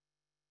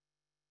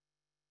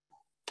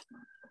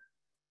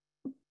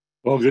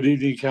 Well, good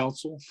evening,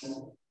 council.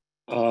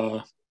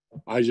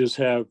 I just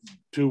have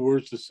 2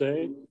 words to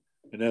say,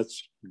 and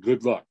that's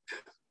good luck.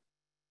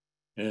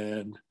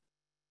 And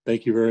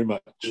thank you very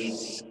much.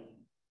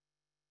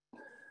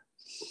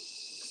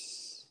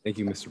 Thank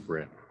you, Mr.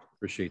 Brandt.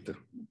 Appreciate the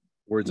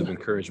words of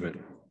encouragement.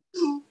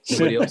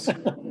 Anybody else?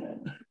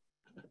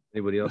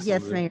 Anybody else?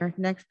 Yes, Mayor.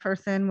 Next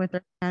person with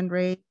their hand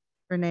raised,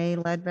 Renee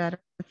Ledbetter.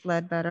 Ms.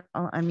 Ledbetter,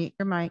 I'll unmute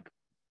your mic.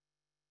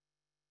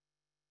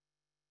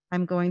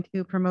 I'm going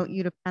to promote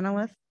you to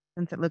panelist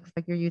since it looks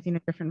like you're using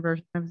a different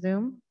version of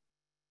Zoom.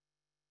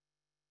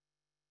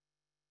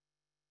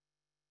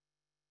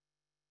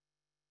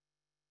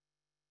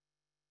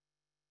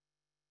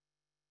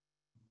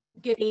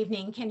 Good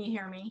evening. Can you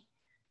hear me?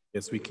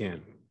 Yes, we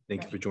can.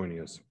 Thank you for joining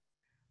us.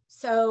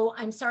 So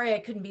I'm sorry I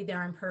couldn't be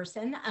there in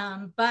person,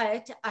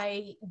 but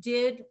I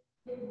did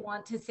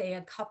want to say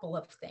a couple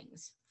of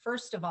things.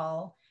 First of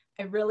all,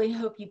 I really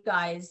hope you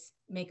guys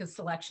make a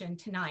selection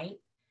tonight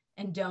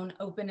and don't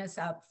open us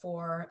up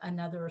for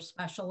another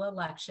special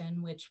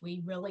election, which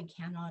we really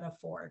cannot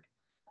afford.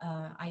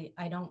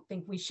 I don't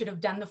think we should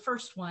have done the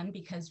first one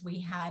because we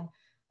had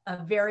a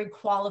very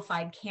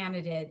qualified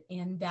candidate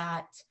in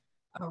that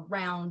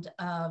round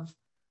of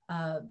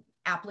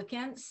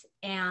applicants,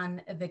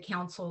 and the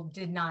council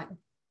did not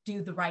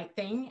do the right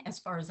thing as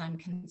far as I'm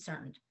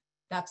concerned.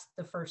 That's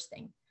the first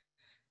thing.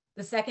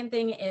 The second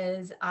thing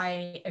is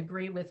I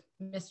agree with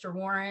Mr.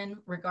 Warren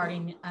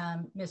regarding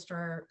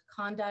Mr.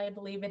 Conda, I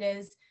believe it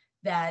is,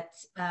 that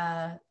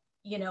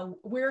you know,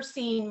 we're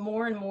seeing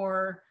more and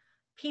more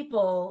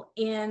people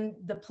in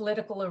the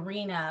political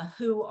arena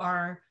who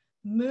are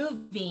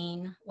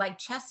moving like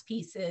chess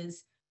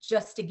pieces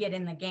just to get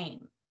in the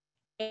game.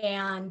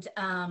 And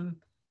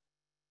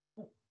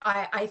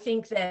I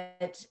think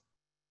that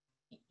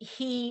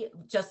he,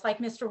 just like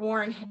Mr.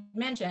 Warren had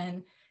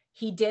mentioned,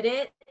 he did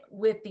it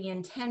with the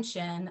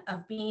intention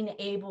of being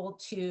able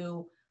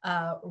to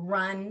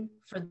run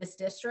for this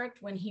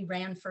district when he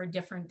ran for a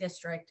different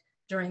district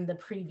during the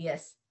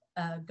previous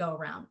go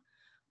around.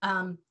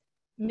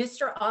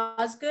 Mr.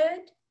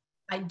 Osgood,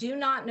 I do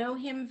not know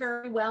him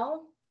very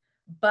well,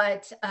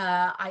 but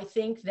I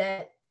think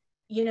that,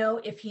 you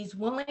know, if he's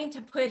willing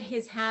to put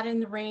his hat in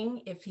the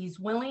ring, if he's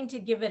willing to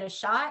give it a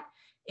shot,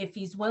 if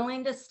he's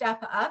willing to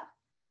step up,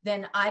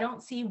 then I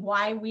don't see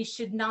why we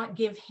should not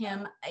give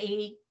him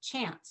a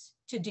chance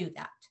to do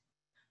that.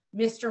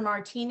 Mr.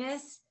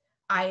 Martinez,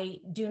 I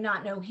do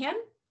not know him,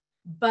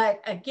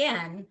 but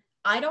again,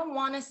 I don't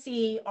want to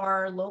see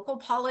our local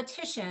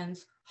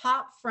politicians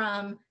hop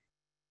from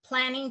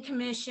planning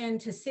commission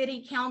to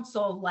city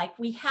council like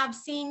we have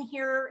seen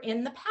here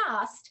in the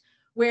past,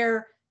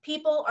 where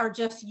people are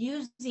just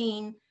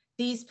using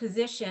these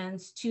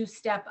positions to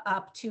step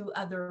up to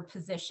other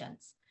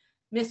positions.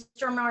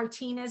 Mr.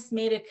 Martinez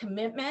made a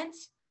commitment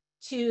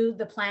to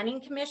the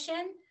Planning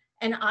Commission,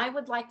 and I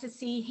would like to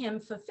see him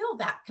fulfill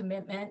that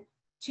commitment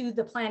to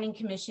the Planning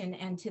Commission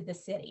and to the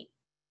city.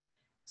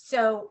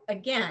 So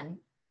again,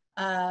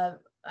 I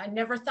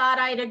never thought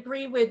I'd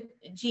agree with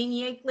Gene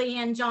Yeakley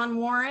and John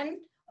Warren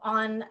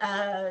on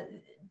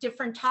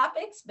different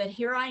topics, but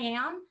here I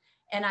am.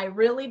 And I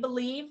really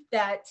believe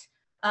that,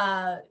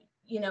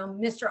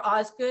 Mr.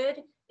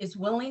 Osgood is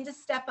willing to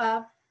step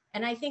up,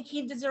 and I think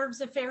he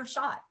deserves a fair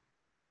shot,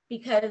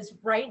 because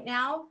right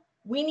now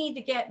we need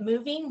to get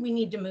moving, we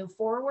need to move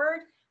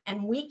forward,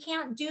 and we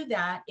can't do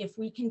that if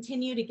we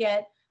continue to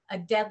get a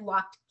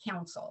deadlocked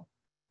council.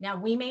 Now,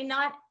 we may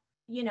not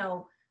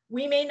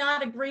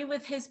agree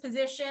with his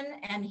position,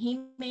 and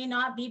he may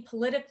not be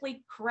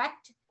politically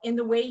correct in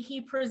the way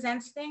he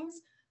presents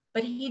things,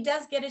 but he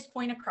does get his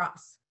point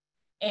across.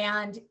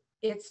 And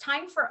it's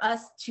time for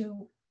us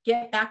to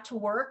get back to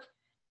work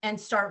and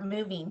start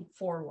moving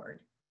forward.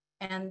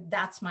 And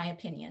that's my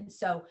opinion.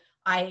 So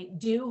I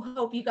do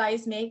hope you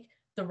guys make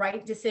the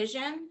right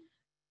decision.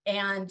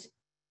 And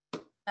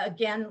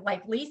again,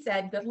 like Lee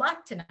said, good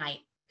luck tonight,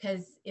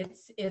 because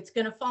it's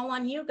going to fall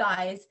on you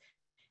guys.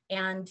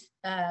 And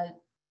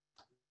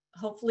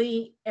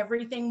hopefully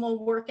everything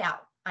will work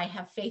out. I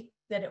have faith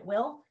that it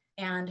will,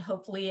 and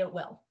hopefully it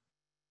will.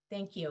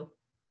 Thank you.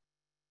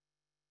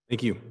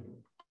 Thank you.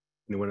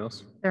 Anyone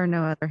else? There are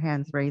no other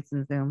hands raised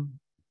in Zoom.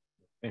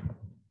 Okay.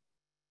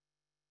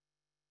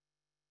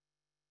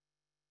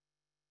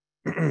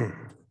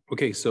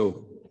 Okay,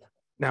 so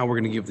now we're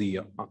going to give the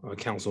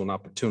council an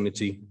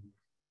opportunity,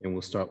 and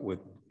we'll start with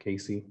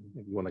Casey.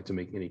 If you would like to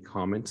make any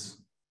comments.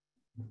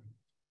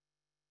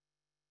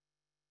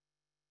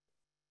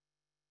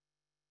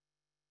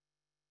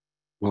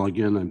 Well,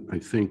 again, I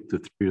thank the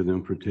three of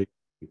them for taking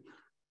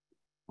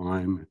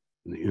time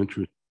and the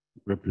interest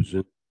to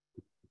represent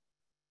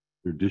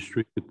their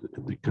district at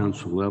the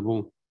council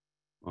level.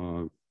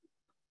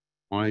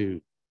 My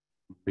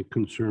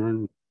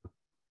concern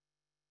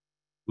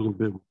a little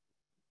bit,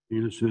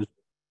 Enos is,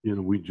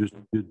 we just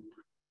did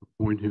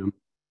appoint him.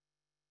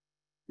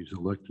 He's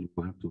elected,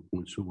 we'll have to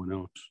appoint someone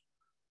else.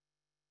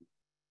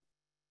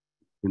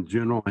 In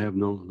general, I have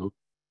no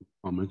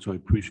comments. I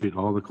appreciate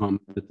all the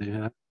comments that they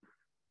have.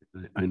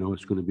 I know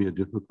it's going to be a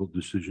difficult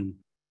decision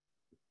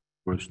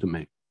for us to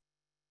make.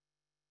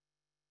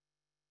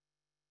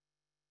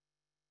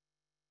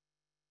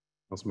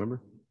 Councilmember?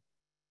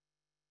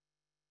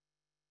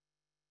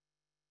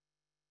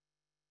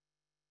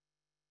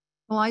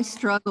 Well, I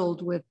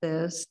struggled with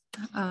this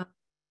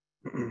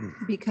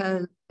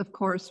because, of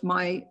course,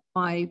 my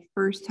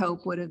first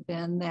hope would have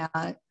been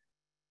that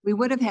we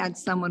would have had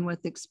someone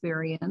with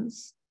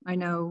experience. I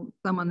know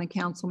some on the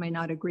council may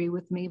not agree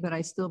with me, but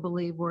I still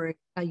believe we're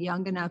a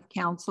young enough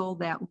council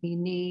that we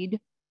need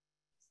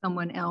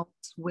someone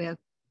else with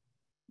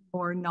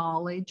more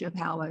knowledge of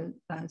how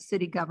a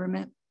city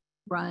government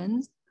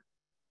runs.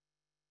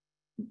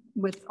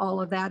 With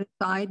all of that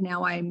aside,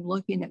 now I'm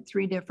looking at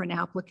 3 different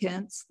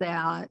applicants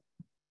that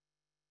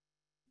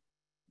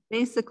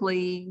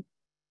basically,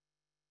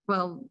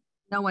 well,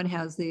 no one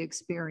has the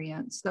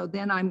experience. So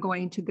then I'm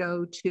going to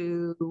go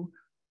to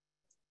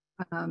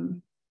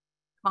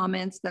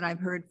comments that I've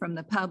heard from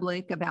the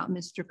public about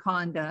Mr.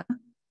 Conda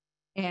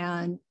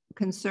and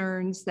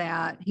concerns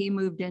that he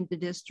moved into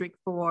District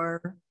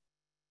 4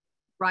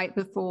 right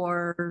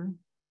before,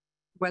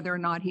 whether or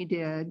not he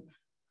did,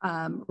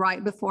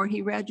 right before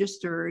he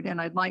registered.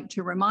 And I'd like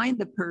to remind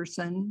the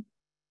person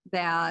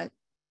that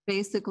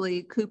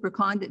basically Cooper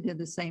Condit did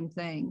the same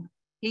thing.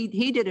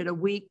 He did it a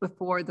week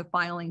before the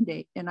filing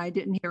date, and I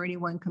didn't hear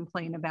anyone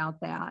complain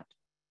about that.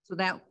 So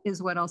that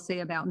is what I'll say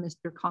about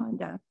Mr.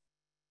 Conda.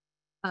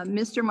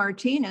 Mr.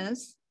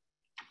 Martinez,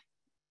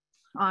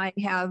 I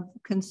have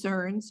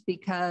concerns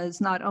because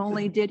not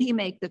only did he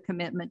make the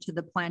commitment to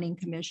the Planning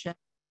Commission,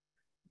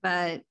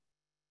 but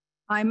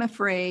I'm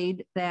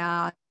afraid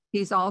that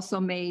he's also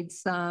made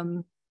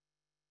some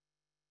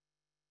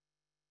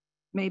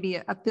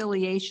maybe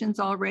affiliations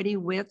already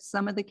with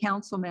some of the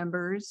council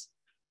members.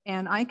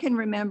 And I can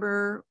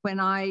remember when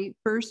I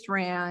first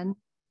ran,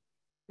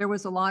 there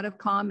was a lot of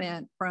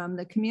comment from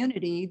the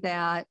community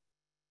that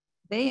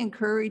they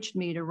encouraged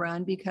me to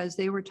run because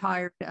they were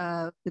tired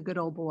of the good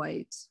old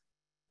boys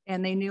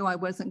and they knew I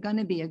wasn't going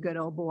to be a good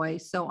old boy.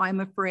 So I'm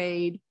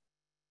afraid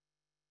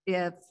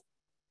if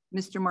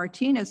Mr.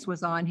 Martinez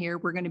was on here,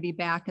 we're going to be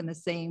back in the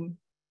same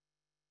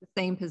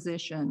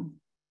position.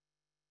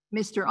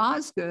 Mr.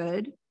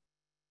 Osgood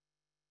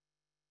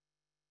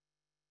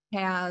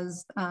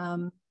has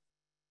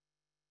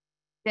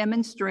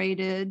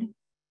demonstrated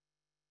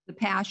the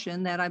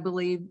passion that I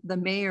believe the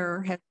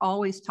mayor has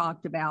always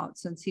talked about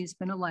since he's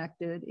been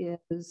elected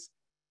is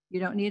you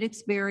don't need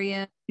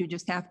experience, you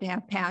just have to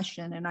have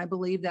passion. And I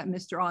believe that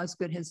Mr.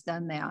 Osgood has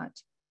done that.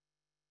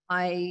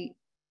 I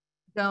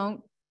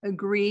don't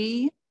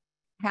agree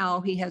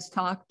how he has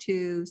talked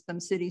to some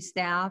city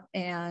staff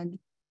and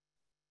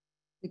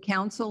the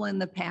council in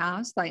the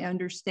past. I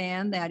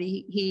understand that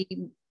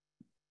he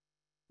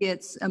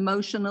gets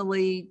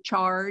emotionally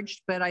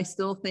charged, but I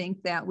still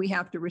think that we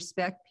have to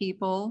respect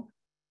people.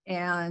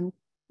 And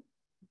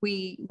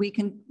we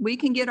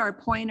can get our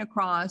point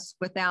across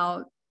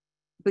without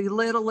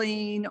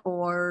belittling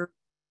or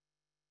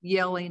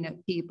yelling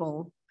at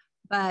people.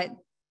 But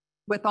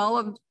with all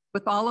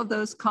of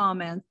those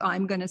comments,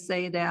 I'm going to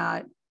say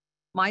that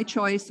my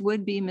choice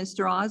would be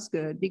Mr.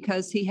 Osgood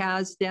because he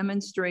has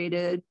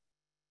demonstrated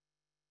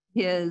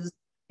his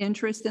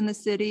interest in the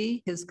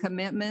city, his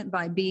commitment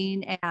by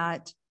being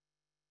at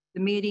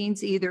the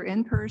meetings either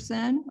in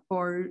person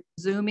or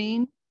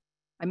Zooming.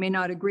 I may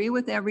not agree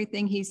with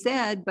everything he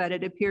said, but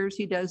it appears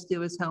he does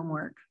do his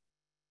homework.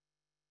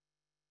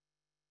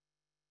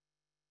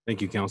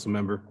 Thank you, council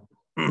member.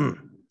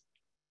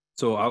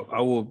 So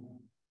I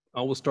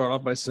will start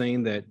off by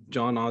saying that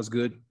John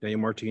Osgood, Daniel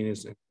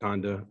Martinez, and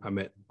Conda, I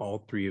met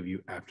all three of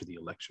you after the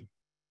election.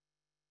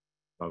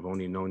 I've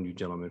only known you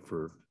gentlemen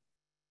for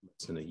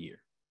less than a year.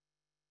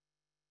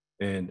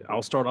 And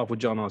I'll start off with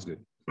John Osgood.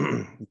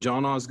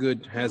 John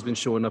Osgood has been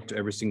showing up to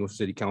every single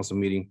city council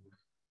meeting,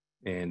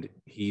 and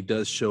he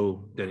does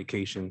show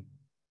dedication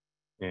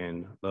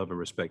and love and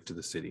respect to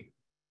the city.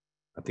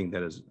 I think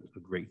that is a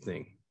great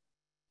thing.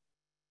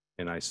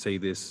 And I say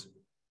this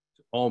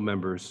to all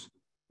members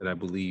that I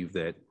believe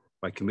that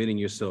by committing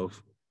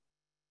yourself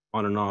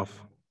on and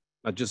off,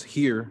 not just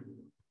here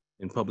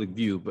in public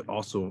view, but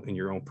also in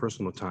your own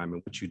personal time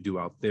and what you do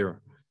out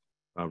there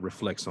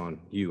reflects on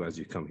you as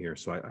you come here.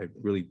 So I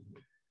really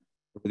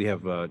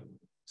have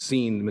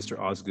seen Mr.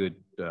 Osgood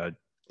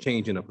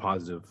change in a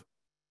positive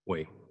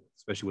way,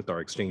 especially with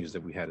our exchanges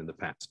that we had in the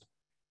past.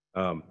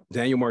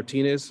 Daniel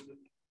Martinez,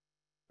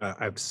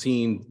 I've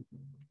seen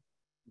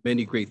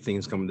many great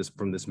things come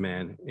from this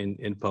man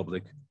in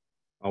public,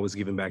 always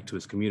giving back to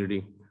his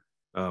community.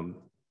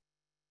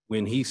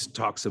 When he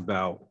talks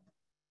about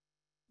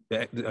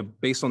that,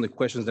 based on the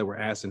questions that were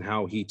asked and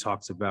how he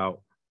talks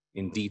about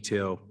in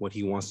detail what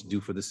he wants to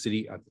do for the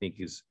city, I think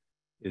is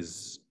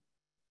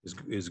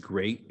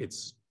great.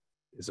 It's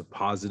a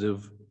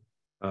positive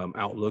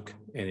outlook,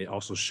 and it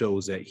also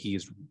shows that he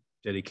is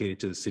dedicated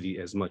to the city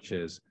as much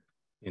as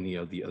any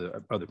of the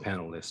other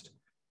panelists.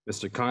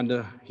 Mr.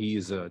 Conda, he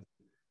is a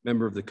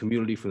member of the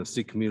community, from the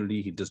Sikh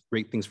community. He does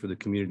great things for the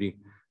community.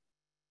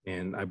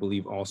 And I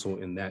believe also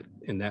in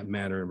that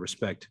manner and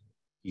respect,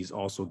 he's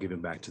also giving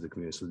back to the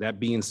community. So that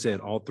being said,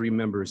 all three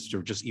members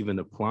are just even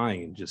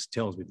applying just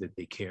tells me that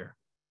they care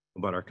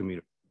about our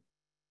community.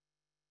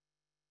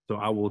 So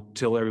I will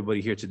tell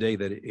everybody here today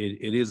that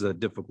it is a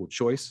difficult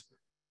choice.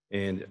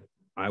 And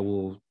I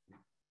will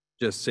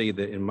just say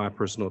that in my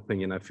personal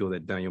opinion, I feel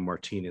that Daniel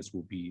Martinez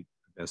will be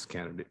the best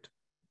candidate.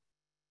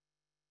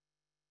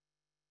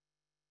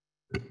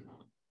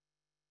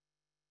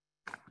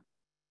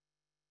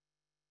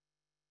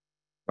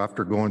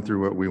 After going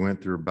through what we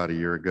went through about a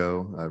year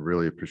ago, I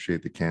really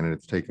appreciate the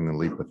candidates taking the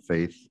leap of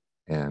faith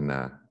and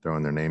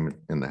throwing their name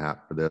in the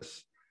hat for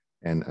this,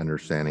 and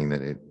understanding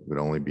that it would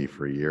only be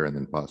for a year, and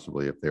then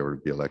possibly if they were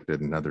to be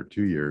elected another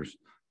 2 years,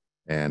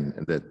 and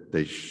that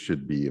they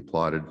should be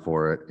applauded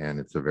for it. And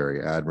it's a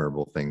very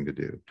admirable thing to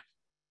do.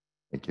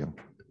 Thank you.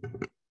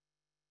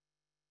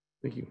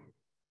 Thank you.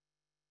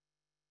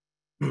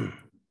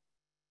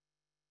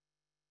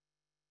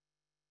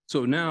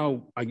 So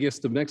now I guess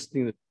the next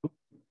thing that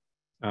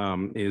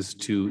is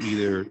to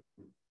either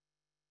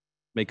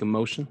make a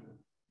motion,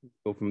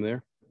 go from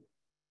there.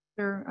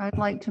 Sure, I'd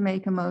like to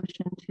make a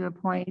motion to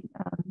appoint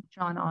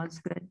John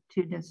Osgood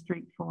to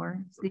District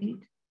 4 seat.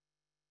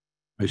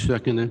 I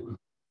second it. Can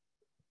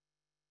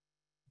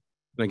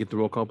I get the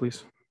roll call,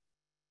 please?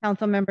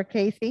 Councilmember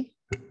Casey.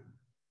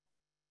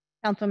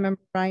 Councilmember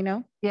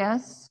Rhino.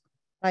 Yes.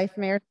 Vice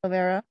Mayor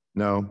Silvera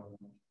No.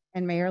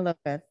 and Mayor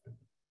Lopez.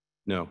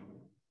 No.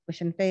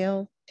 Motion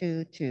fails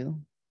 2-2.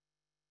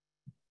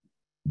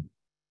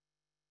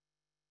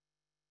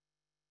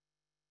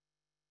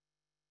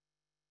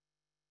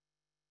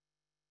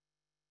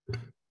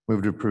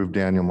 Move to approve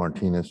Daniel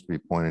Martinez to be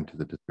appointed to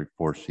the District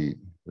 4 seat,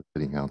 the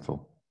City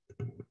Council.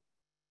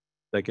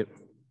 Second.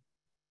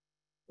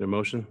 Their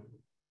motion?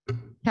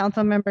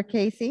 Councilmember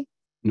Casey.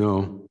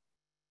 No.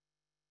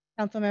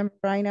 Councilmember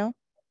Rhino.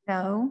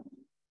 No.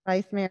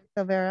 Vice Mayor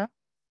Silvera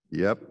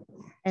Yep.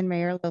 and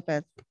Mayor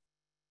Lopez.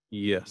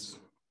 Yes.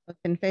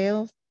 Motion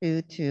fails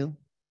 2-2.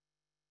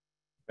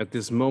 At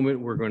this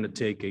moment, we're going to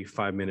take a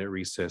 5-minute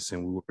recess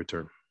and we will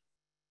return.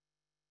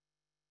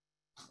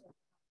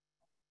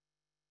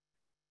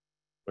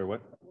 Or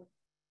what?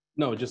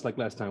 No, just like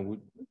last time.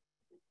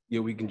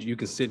 You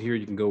can sit here,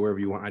 you can go wherever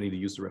you want. I need to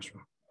use the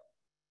restroom.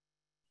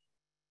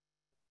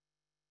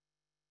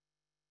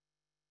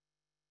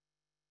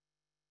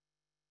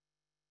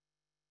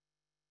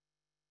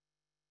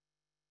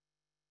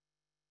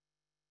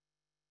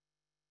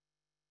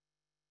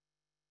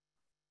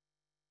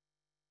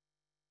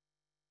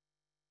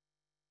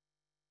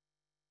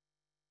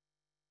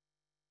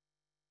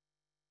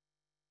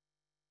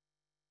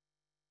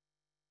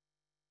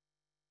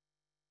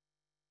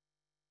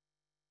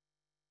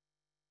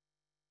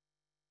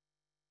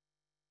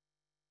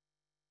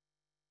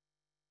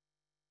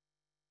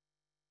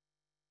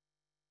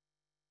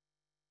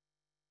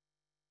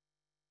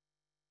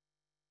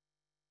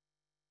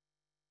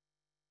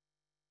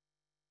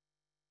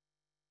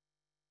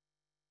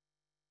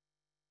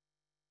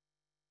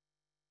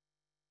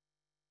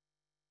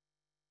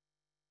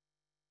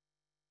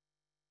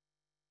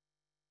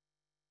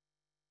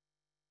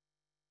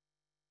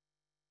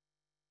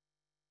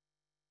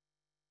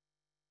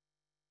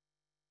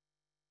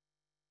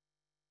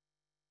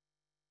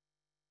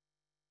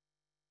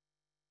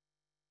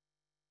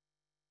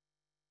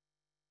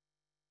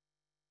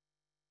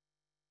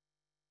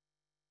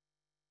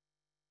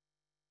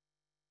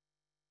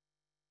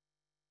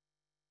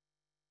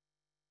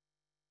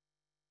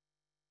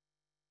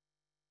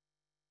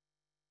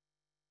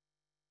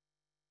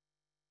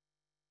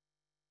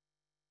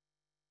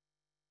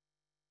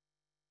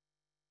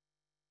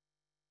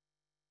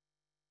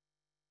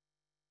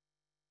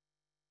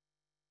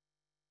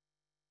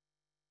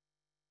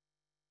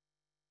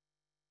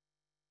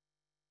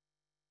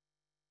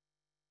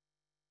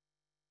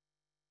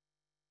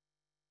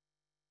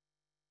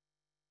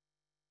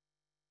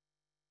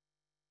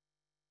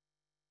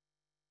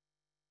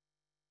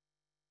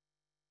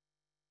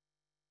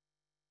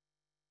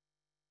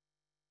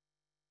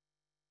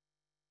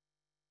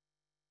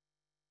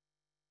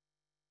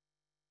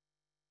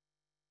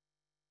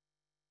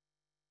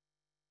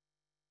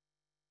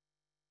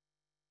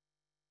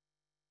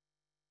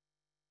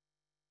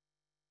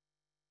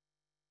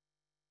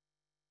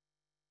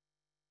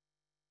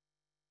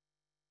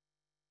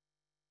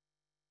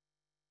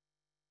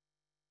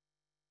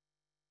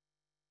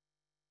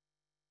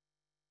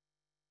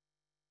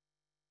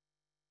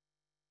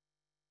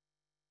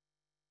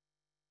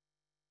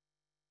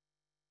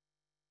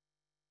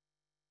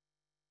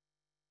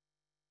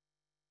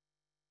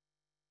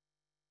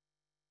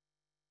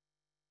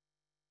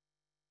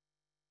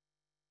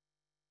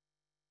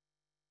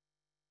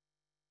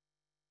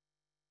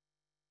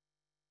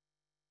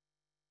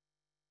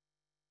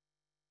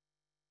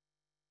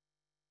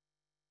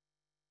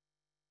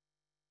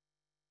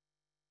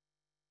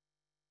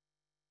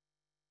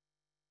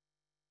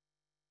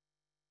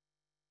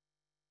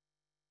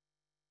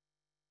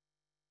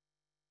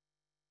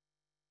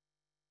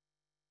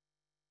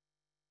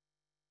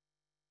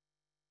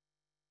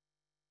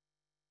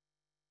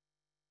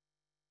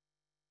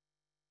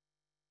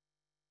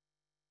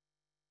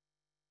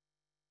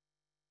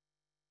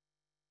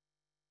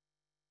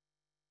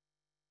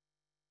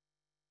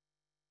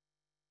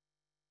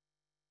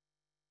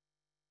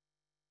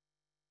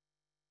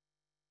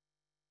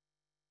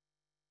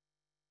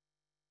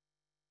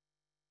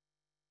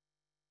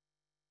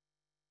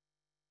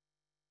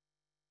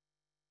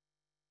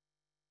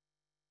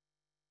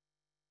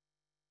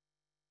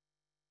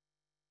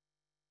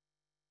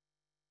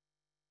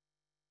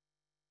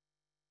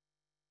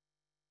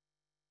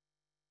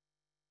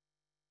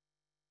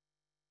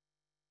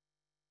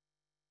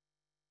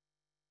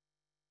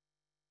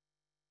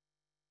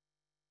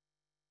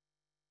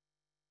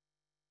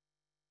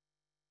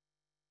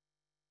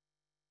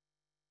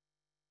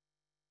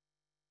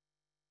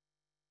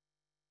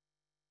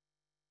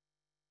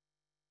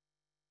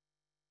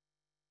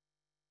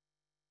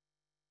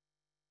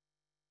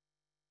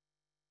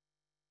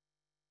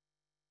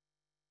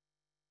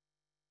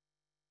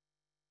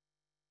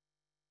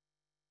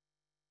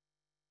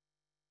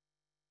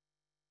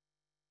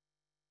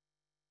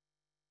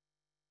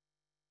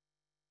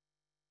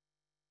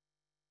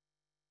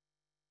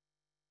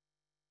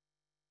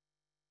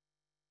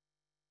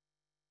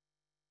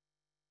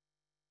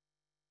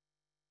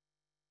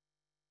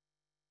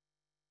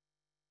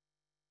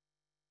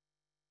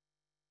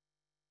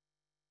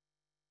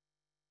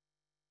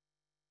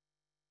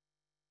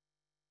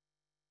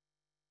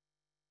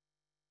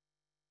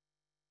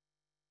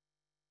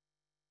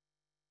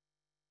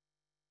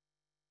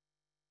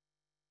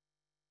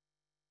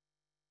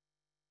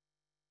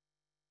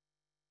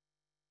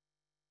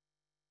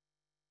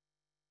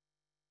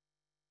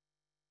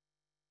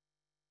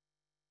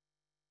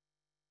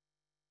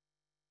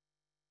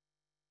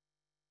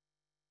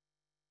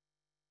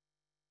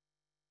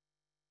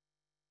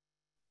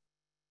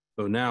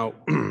 So now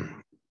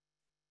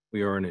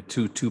we are in a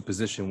 2-2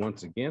 position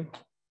once again.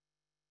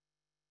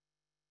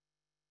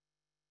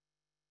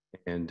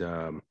 And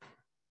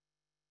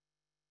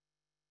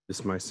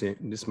this might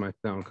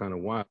sound kind of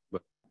wild,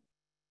 but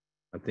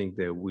I think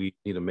that we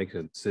need to make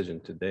a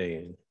decision today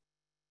and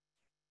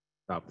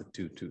stop the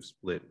 2-2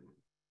 split.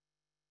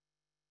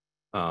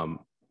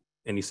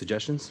 Any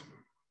suggestions?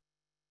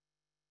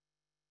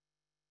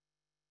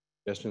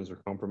 Suggestions or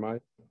compromise?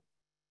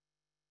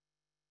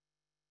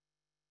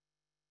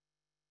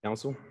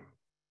 Council?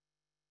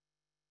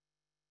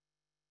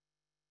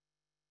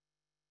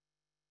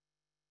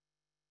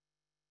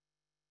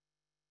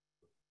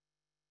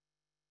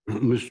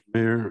 Mr.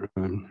 Mayor,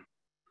 I'm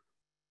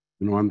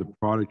the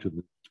product of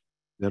the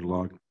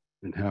deadlock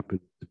that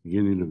happened at the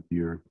beginning of the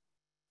year.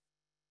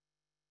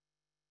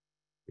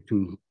 I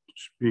can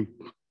speak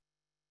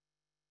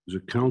as a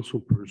council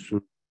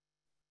person.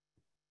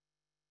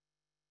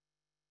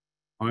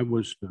 I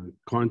was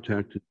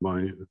contacted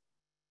by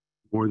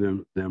more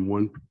than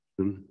one person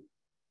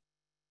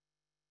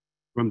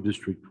from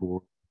District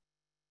 4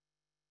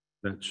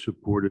 that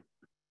supported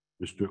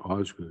Mr.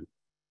 Osgood.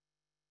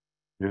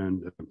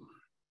 And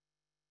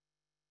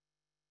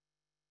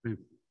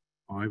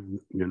I was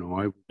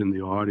in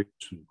the audience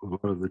a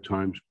lot of the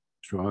times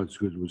Mr.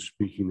 Osgood was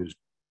speaking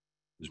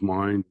his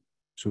mind.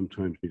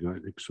 Sometimes he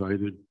got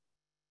excited.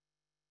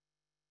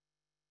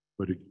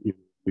 But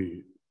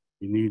we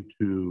need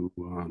to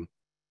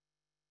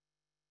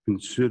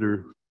consider,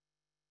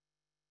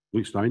 at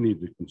least I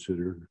need to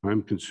consider,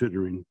 I'm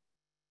considering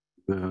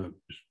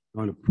it's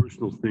not a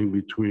personal thing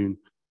between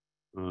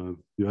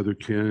the other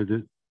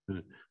candidate.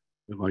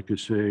 Like I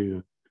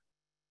say,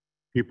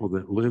 people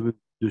that live in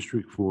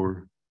District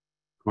 4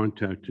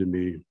 contacted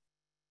me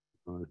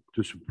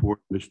to support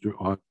Mr.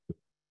 Osgood.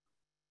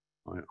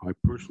 I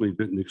personally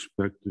didn't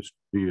expect this to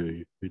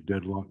be a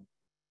deadlock,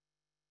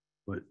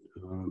 but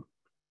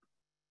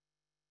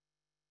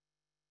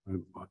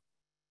I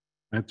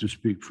have to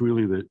speak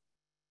freely that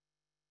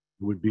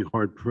it would be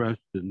hard pressed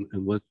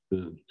unless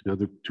the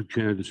other two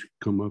candidates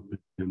come up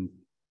and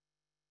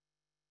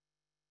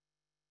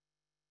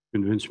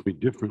convince me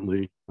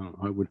differently.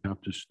 I would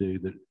have to say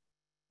that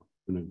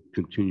I'm going to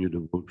continue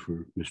to vote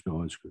for Mr.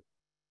 Osgood.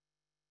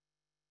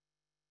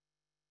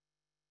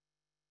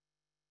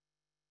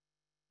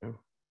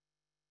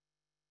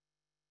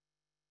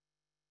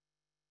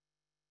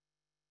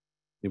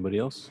 Anybody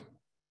else?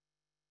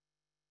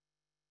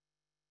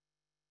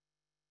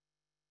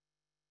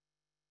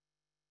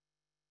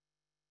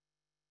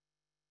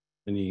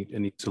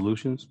 Any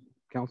solutions,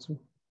 council?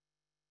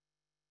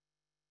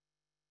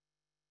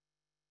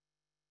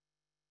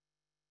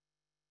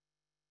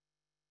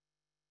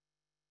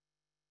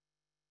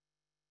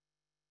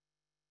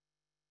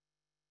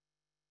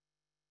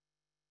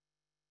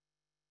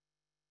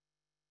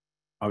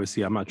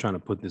 Obviously, I'm not trying to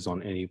put this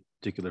on any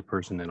particular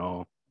person at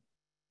all.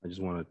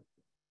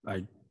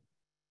 I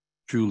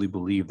truly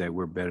believe that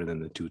we're better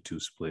than the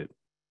 2-2 split.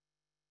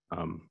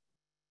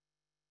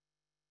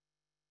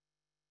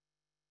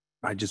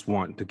 I just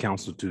want the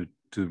council to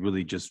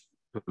really just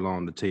put it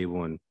on the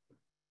table and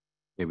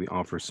maybe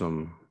offer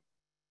some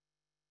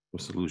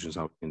solutions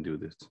how we can do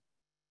this.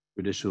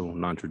 Traditional,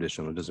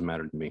 non-traditional, it doesn't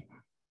matter to me.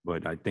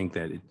 But I think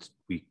that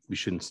we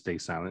shouldn't stay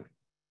silent.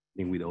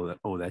 I think we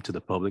owe that to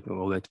the public and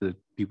owe that to the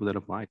people that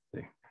applied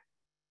today.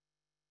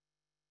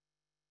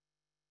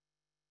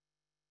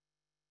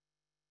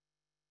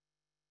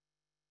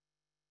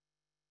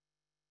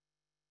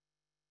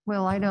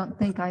 Well, I don't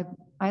think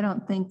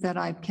that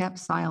I've kept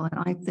silent.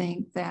 I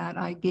think that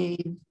I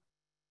gave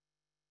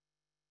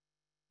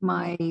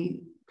my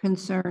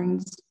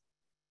concerns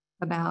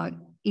about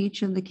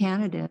each of the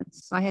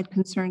candidates. I had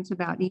concerns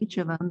about each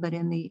of them, but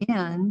in the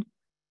end,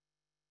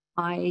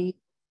 I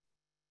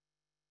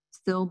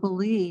still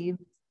believe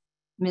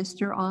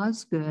Mr.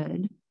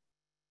 Osgood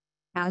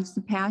has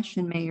the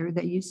passion, Mayor,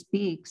 that you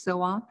speak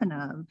so often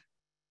of.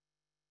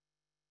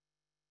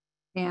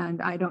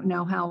 And I don't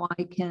know how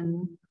I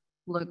can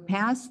look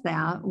past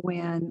that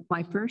when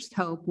my first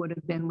hope would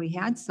have been we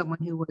had someone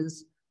who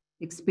was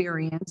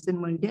experienced,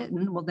 and when we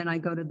didn't, well, then I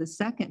go to the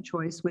second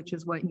choice, which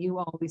is what you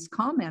always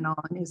comment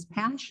on, is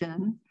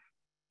passion.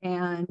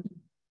 And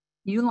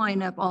you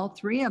line up all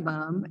three of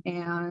them,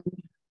 and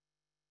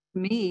to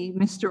me,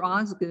 Mr.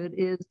 Osgood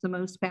is the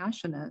most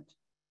passionate.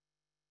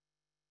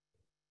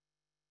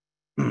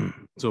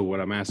 So what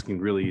I'm asking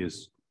really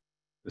is,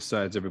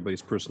 besides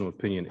everybody's personal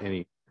opinion,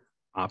 any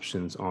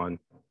options on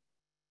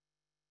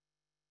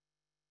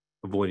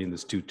avoiding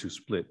this 2-2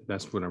 split?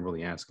 That's what I'm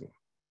really asking.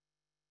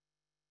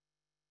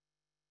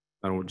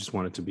 I don't just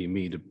want it to be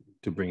me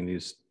to bring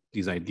these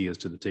ideas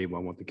to the table. I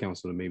want the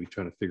council to maybe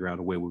try to figure out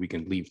a way where we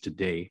can leave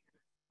today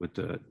with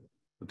the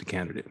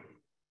candidate.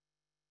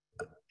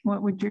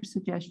 What would your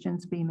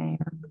suggestions be, Mayor?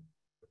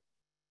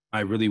 I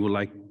really would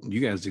like you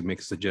guys to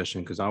make a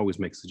suggestion, because I always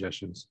make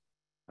suggestions.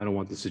 I don't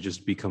want this to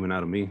just be coming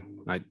out of me.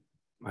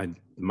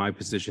 My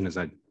position is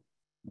I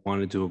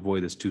wanted to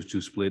avoid this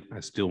 2-2 split. I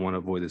still want to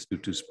avoid this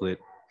 2-2 split.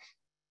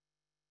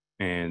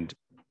 And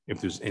if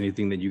there's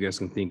anything that you guys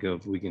can think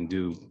of we can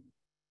do,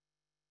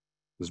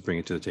 let's bring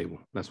it to the table.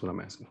 That's what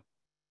I'm asking.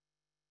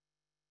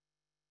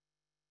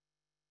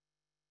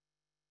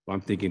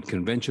 I'm thinking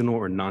conventional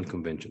or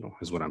non-conventional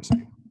is what I'm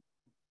saying.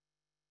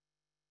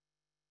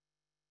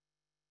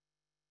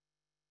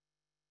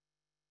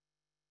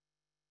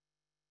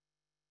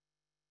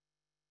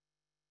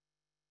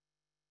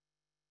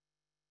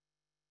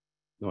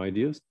 No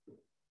ideas?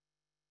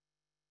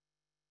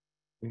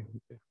 Okay.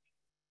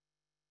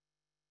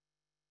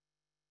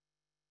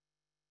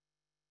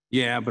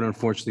 Yeah, but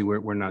unfortunately,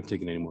 we're not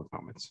taking any more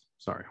comments.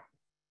 Sorry.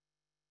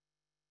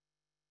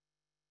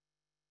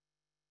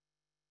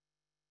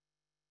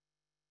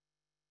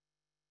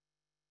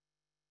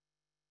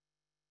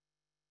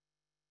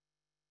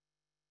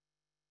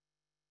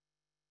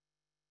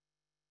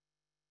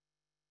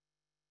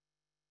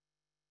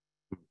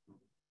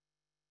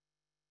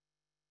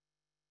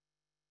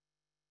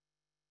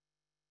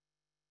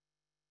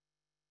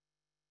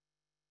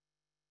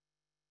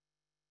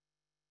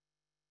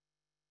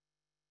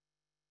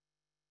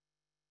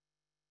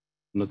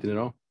 Nothing at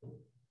all. I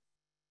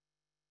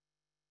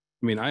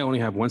mean, I only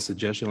have one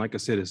suggestion. Like I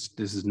said, this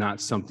is not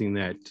something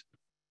that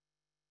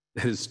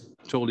is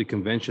totally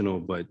conventional,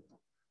 but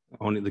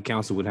only the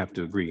council would have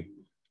to agree.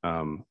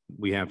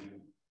 We have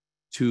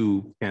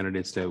two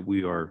candidates that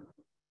we are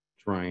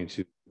trying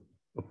to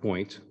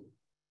appoint,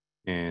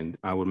 and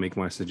I would make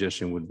my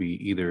suggestion would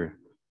be either,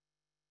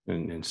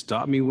 and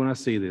stop me when I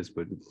say this,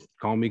 but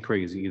call me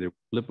crazy, either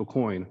flip a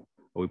coin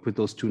or we put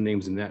those two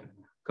names in that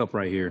cup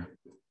right here,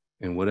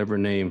 and whatever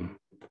name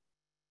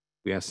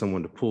we ask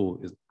someone to pull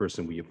is the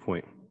person we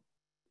appoint.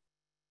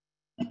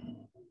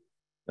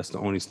 That's the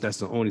only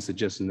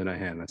suggestion that I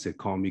had. And I said,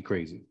 call me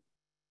crazy.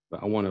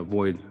 But I want to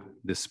avoid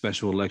this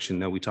special election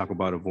that we talk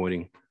about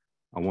avoiding.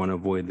 I want to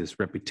avoid this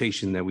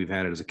reputation that we've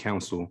had as a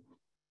council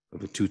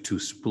of a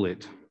 2-2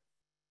 split.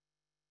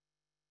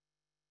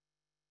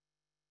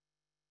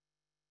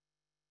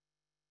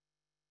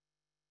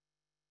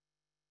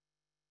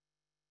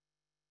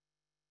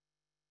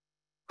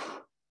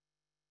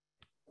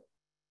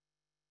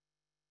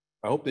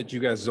 I hope that you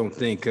guys don't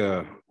think,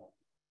 at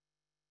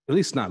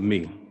least not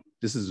me.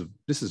 This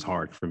is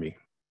hard for me.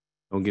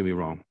 Don't get me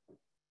wrong.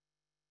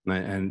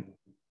 And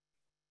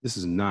this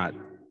is not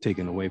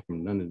taken away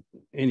from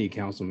any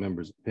council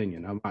member's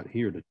opinion. I'm not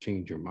here to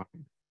change your mind.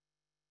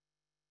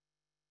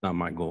 Not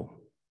my goal.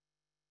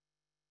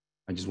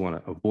 I just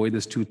want to avoid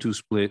this 2-2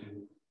 split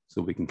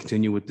so we can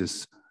continue with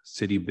this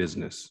city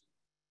business.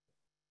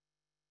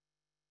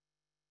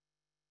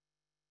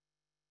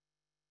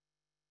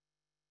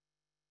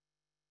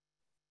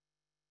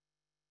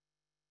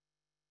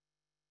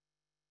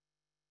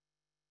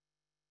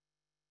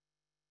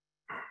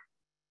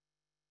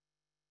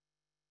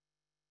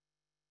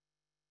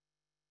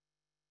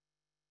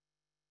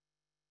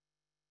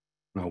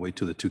 I'll wait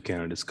till the two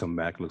candidates come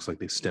back. Looks like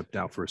they stepped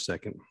out for a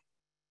second.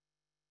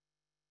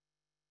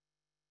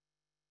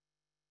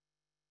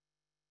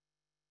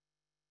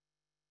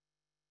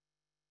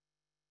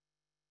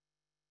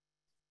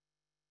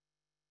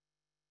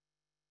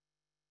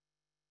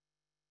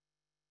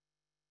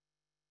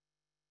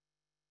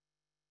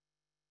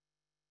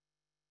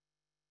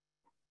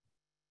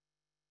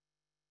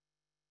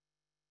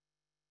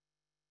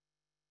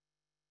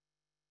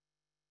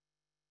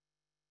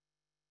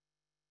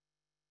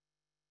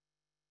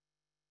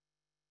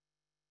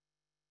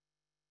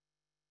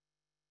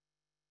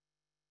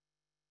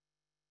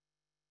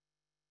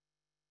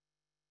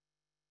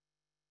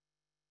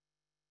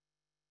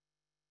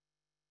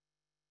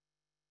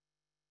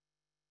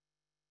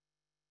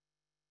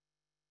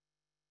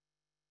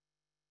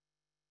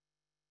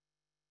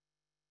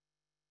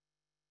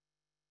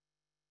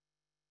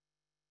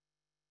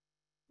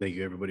 Thank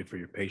you, everybody, for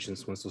your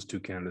patience. Once those two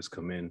candidates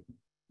come in,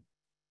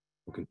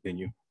 we'll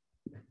continue.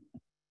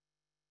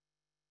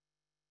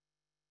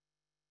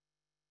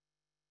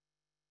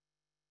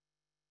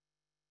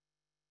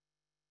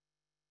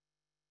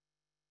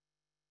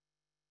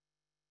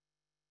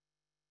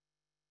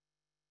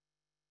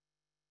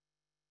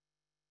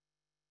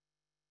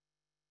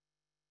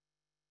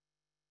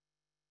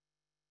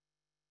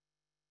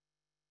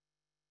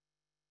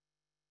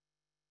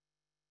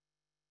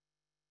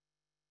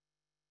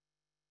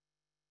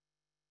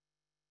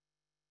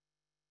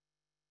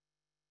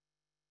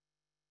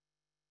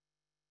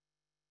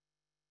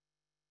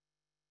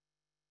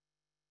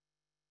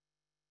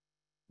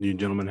 Do you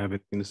gentlemen have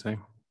anything to say?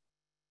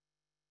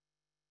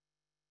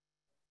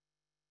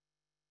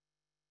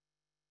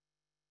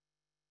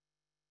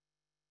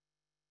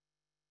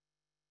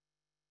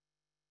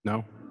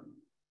 No?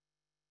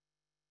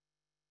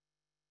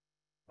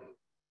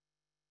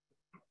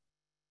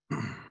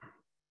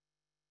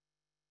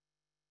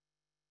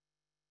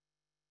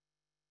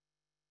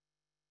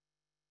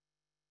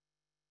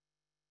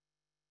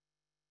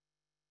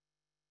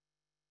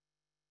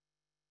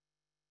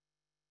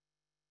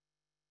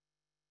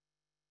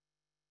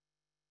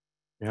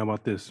 How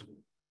about this?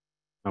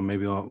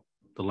 Maybe the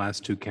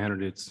last two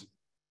candidates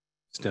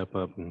step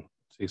up and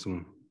say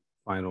some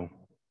final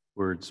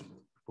words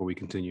before we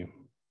continue.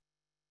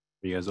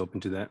 Are you guys open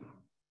to that?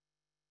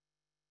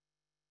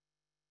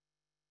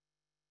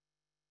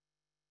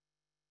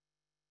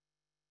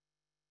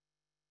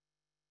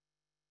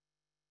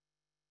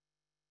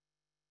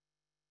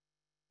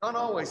 John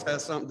always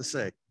has something to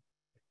say.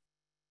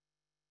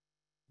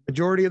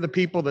 Majority of the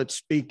people that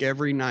speak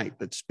every night,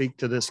 that speak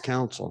to this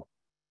council,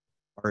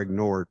 are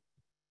ignored.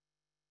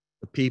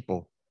 The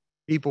people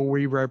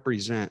we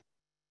represent,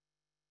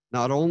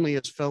 not only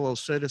as fellow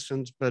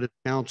citizens, but as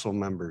council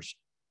members.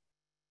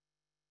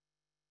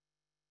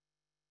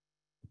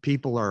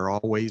 People are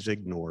always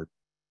ignored.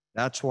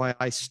 That's why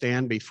I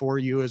stand before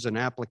you as an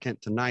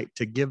applicant tonight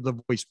to give the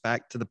voice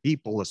back to the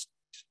people,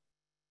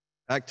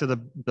 back to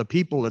the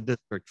people of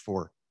District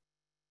 4.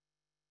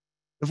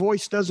 The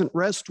voice doesn't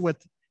rest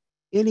with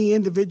any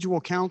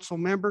individual council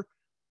member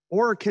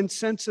or a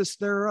consensus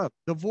thereof.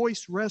 The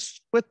voice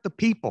rests with the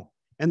people,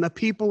 and the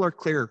people are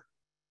clear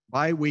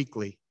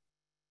bi-weekly.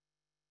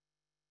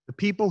 The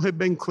people have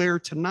been clear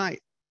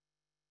tonight.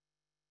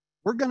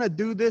 We're going to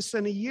do this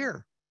in a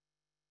year.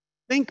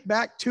 Think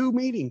back 2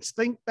 meetings,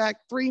 think back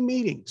 3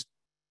 meetings.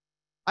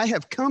 I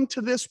have come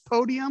to this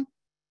podium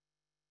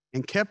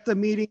and kept the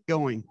meeting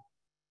going.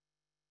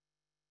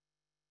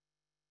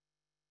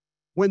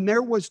 When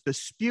there was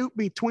dispute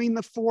between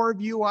the 4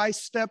 of you, I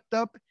stepped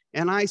up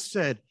and I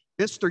said,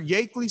 Mr.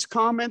 Yakely's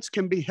comments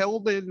can be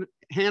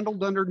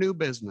handled under new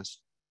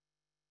business.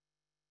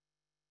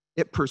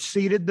 It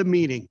preceded the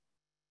meeting.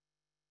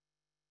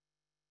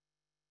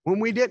 When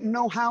we didn't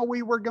know how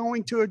we were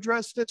going to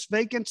address this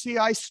vacancy,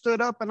 I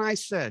stood up and I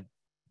said,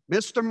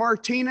 Mr.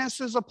 Martinez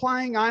is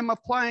applying, I'm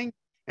applying,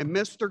 and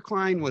Mr.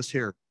 Klein was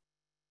here.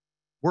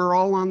 We're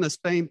all on the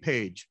same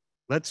page.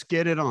 Let's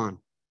get it on.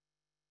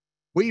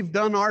 We've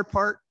done our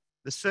part.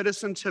 The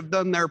citizens have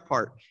done their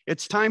part.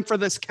 It's time for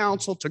this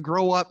council to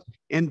grow up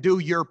and do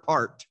your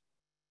part.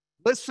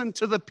 Listen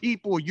to the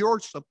people you're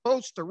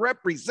supposed to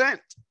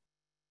represent.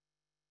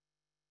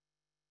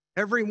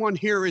 Everyone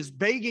here is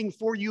begging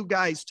for you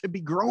guys to be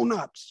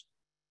grown-ups,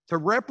 to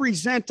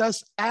represent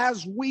us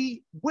as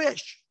we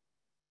wish.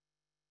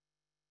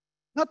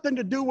 Nothing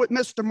to do with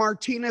Mr.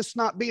 Martinez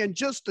not being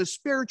just as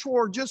spiritual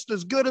or just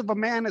as good of a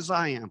man as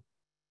I am.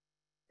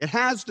 It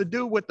has to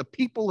do with the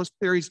people of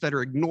series that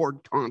are ignored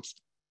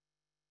constantly.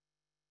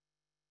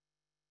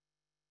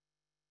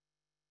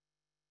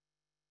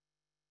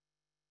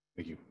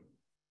 Thank you.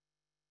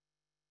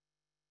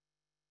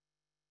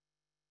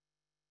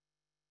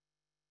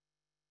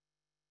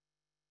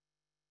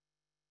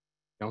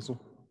 Council?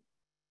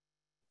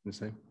 The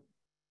same?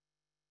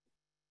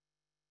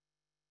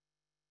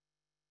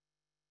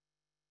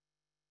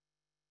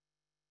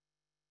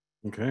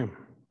 Okay.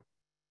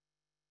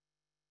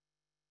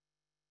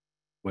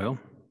 Well,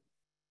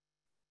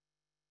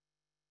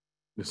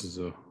 this is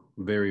a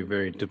very,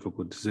 very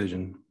difficult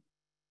decision,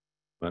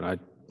 but I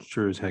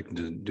sure as heck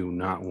do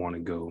not want to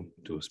go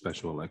to a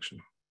special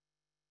election.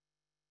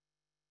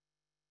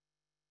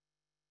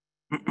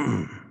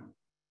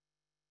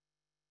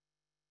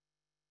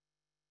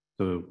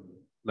 So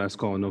last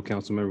call, no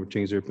council member would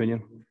change their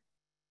opinion?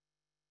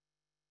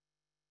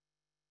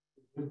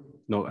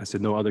 No, I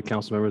said no other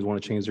council members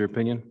want to change their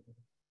opinion?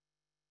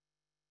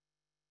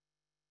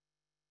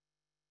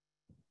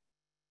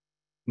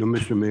 No,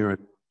 Mr. Mayor, I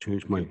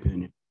changed my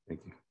opinion.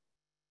 Thank you.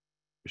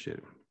 Appreciate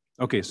it.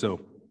 Okay,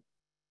 so,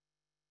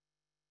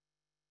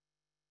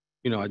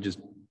 I just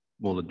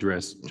will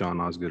address John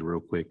Osgood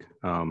real quick.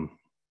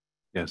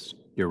 Yes,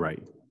 you're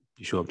right.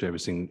 You show up to every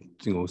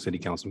single city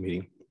council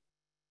meeting.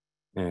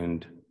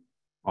 And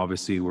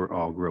obviously we're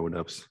all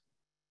grown-ups.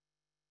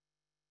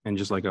 And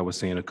just like I was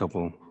saying a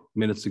couple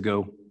minutes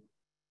ago,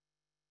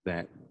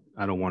 that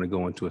I don't want to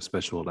go into a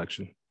special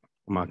election.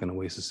 I'm not going to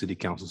waste the city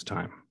council's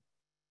time.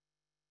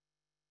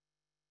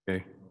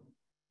 Okay.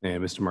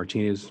 And Mr.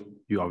 Martinez,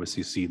 you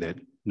obviously see that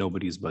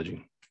nobody's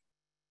budging.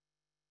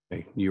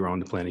 Okay. You're on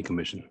the planning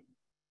commission.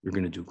 You're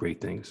going to do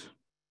great things.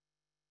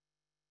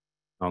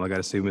 All I got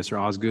to say, Mr.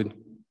 Osgood,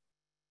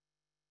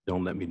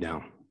 don't let me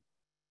down.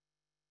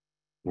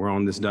 We're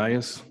on this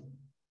dais.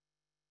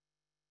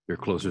 You're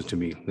closer to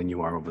me than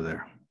you are over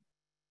there.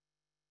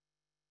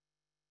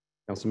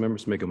 Council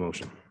members, make a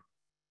motion.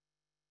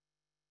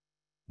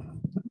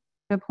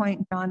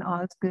 Appoint John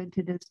Osgood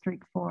to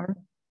District 4.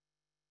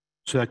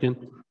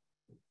 Second.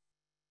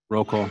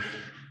 Roll call.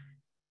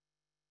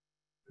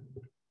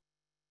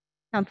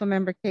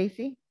 Councilmember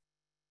Casey,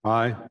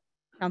 Aye.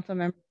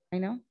 Councilmember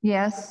Rhino,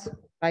 Yes.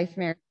 Vice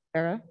Mayor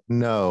Rivera,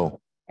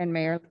 No. and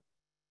Mayor.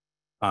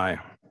 Aye.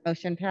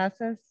 Motion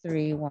passes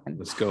 3-1.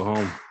 Let's go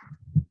home.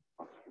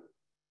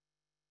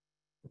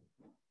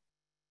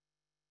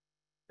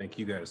 Thank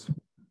you, guys.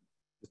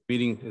 This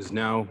meeting is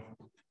now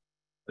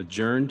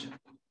adjourned.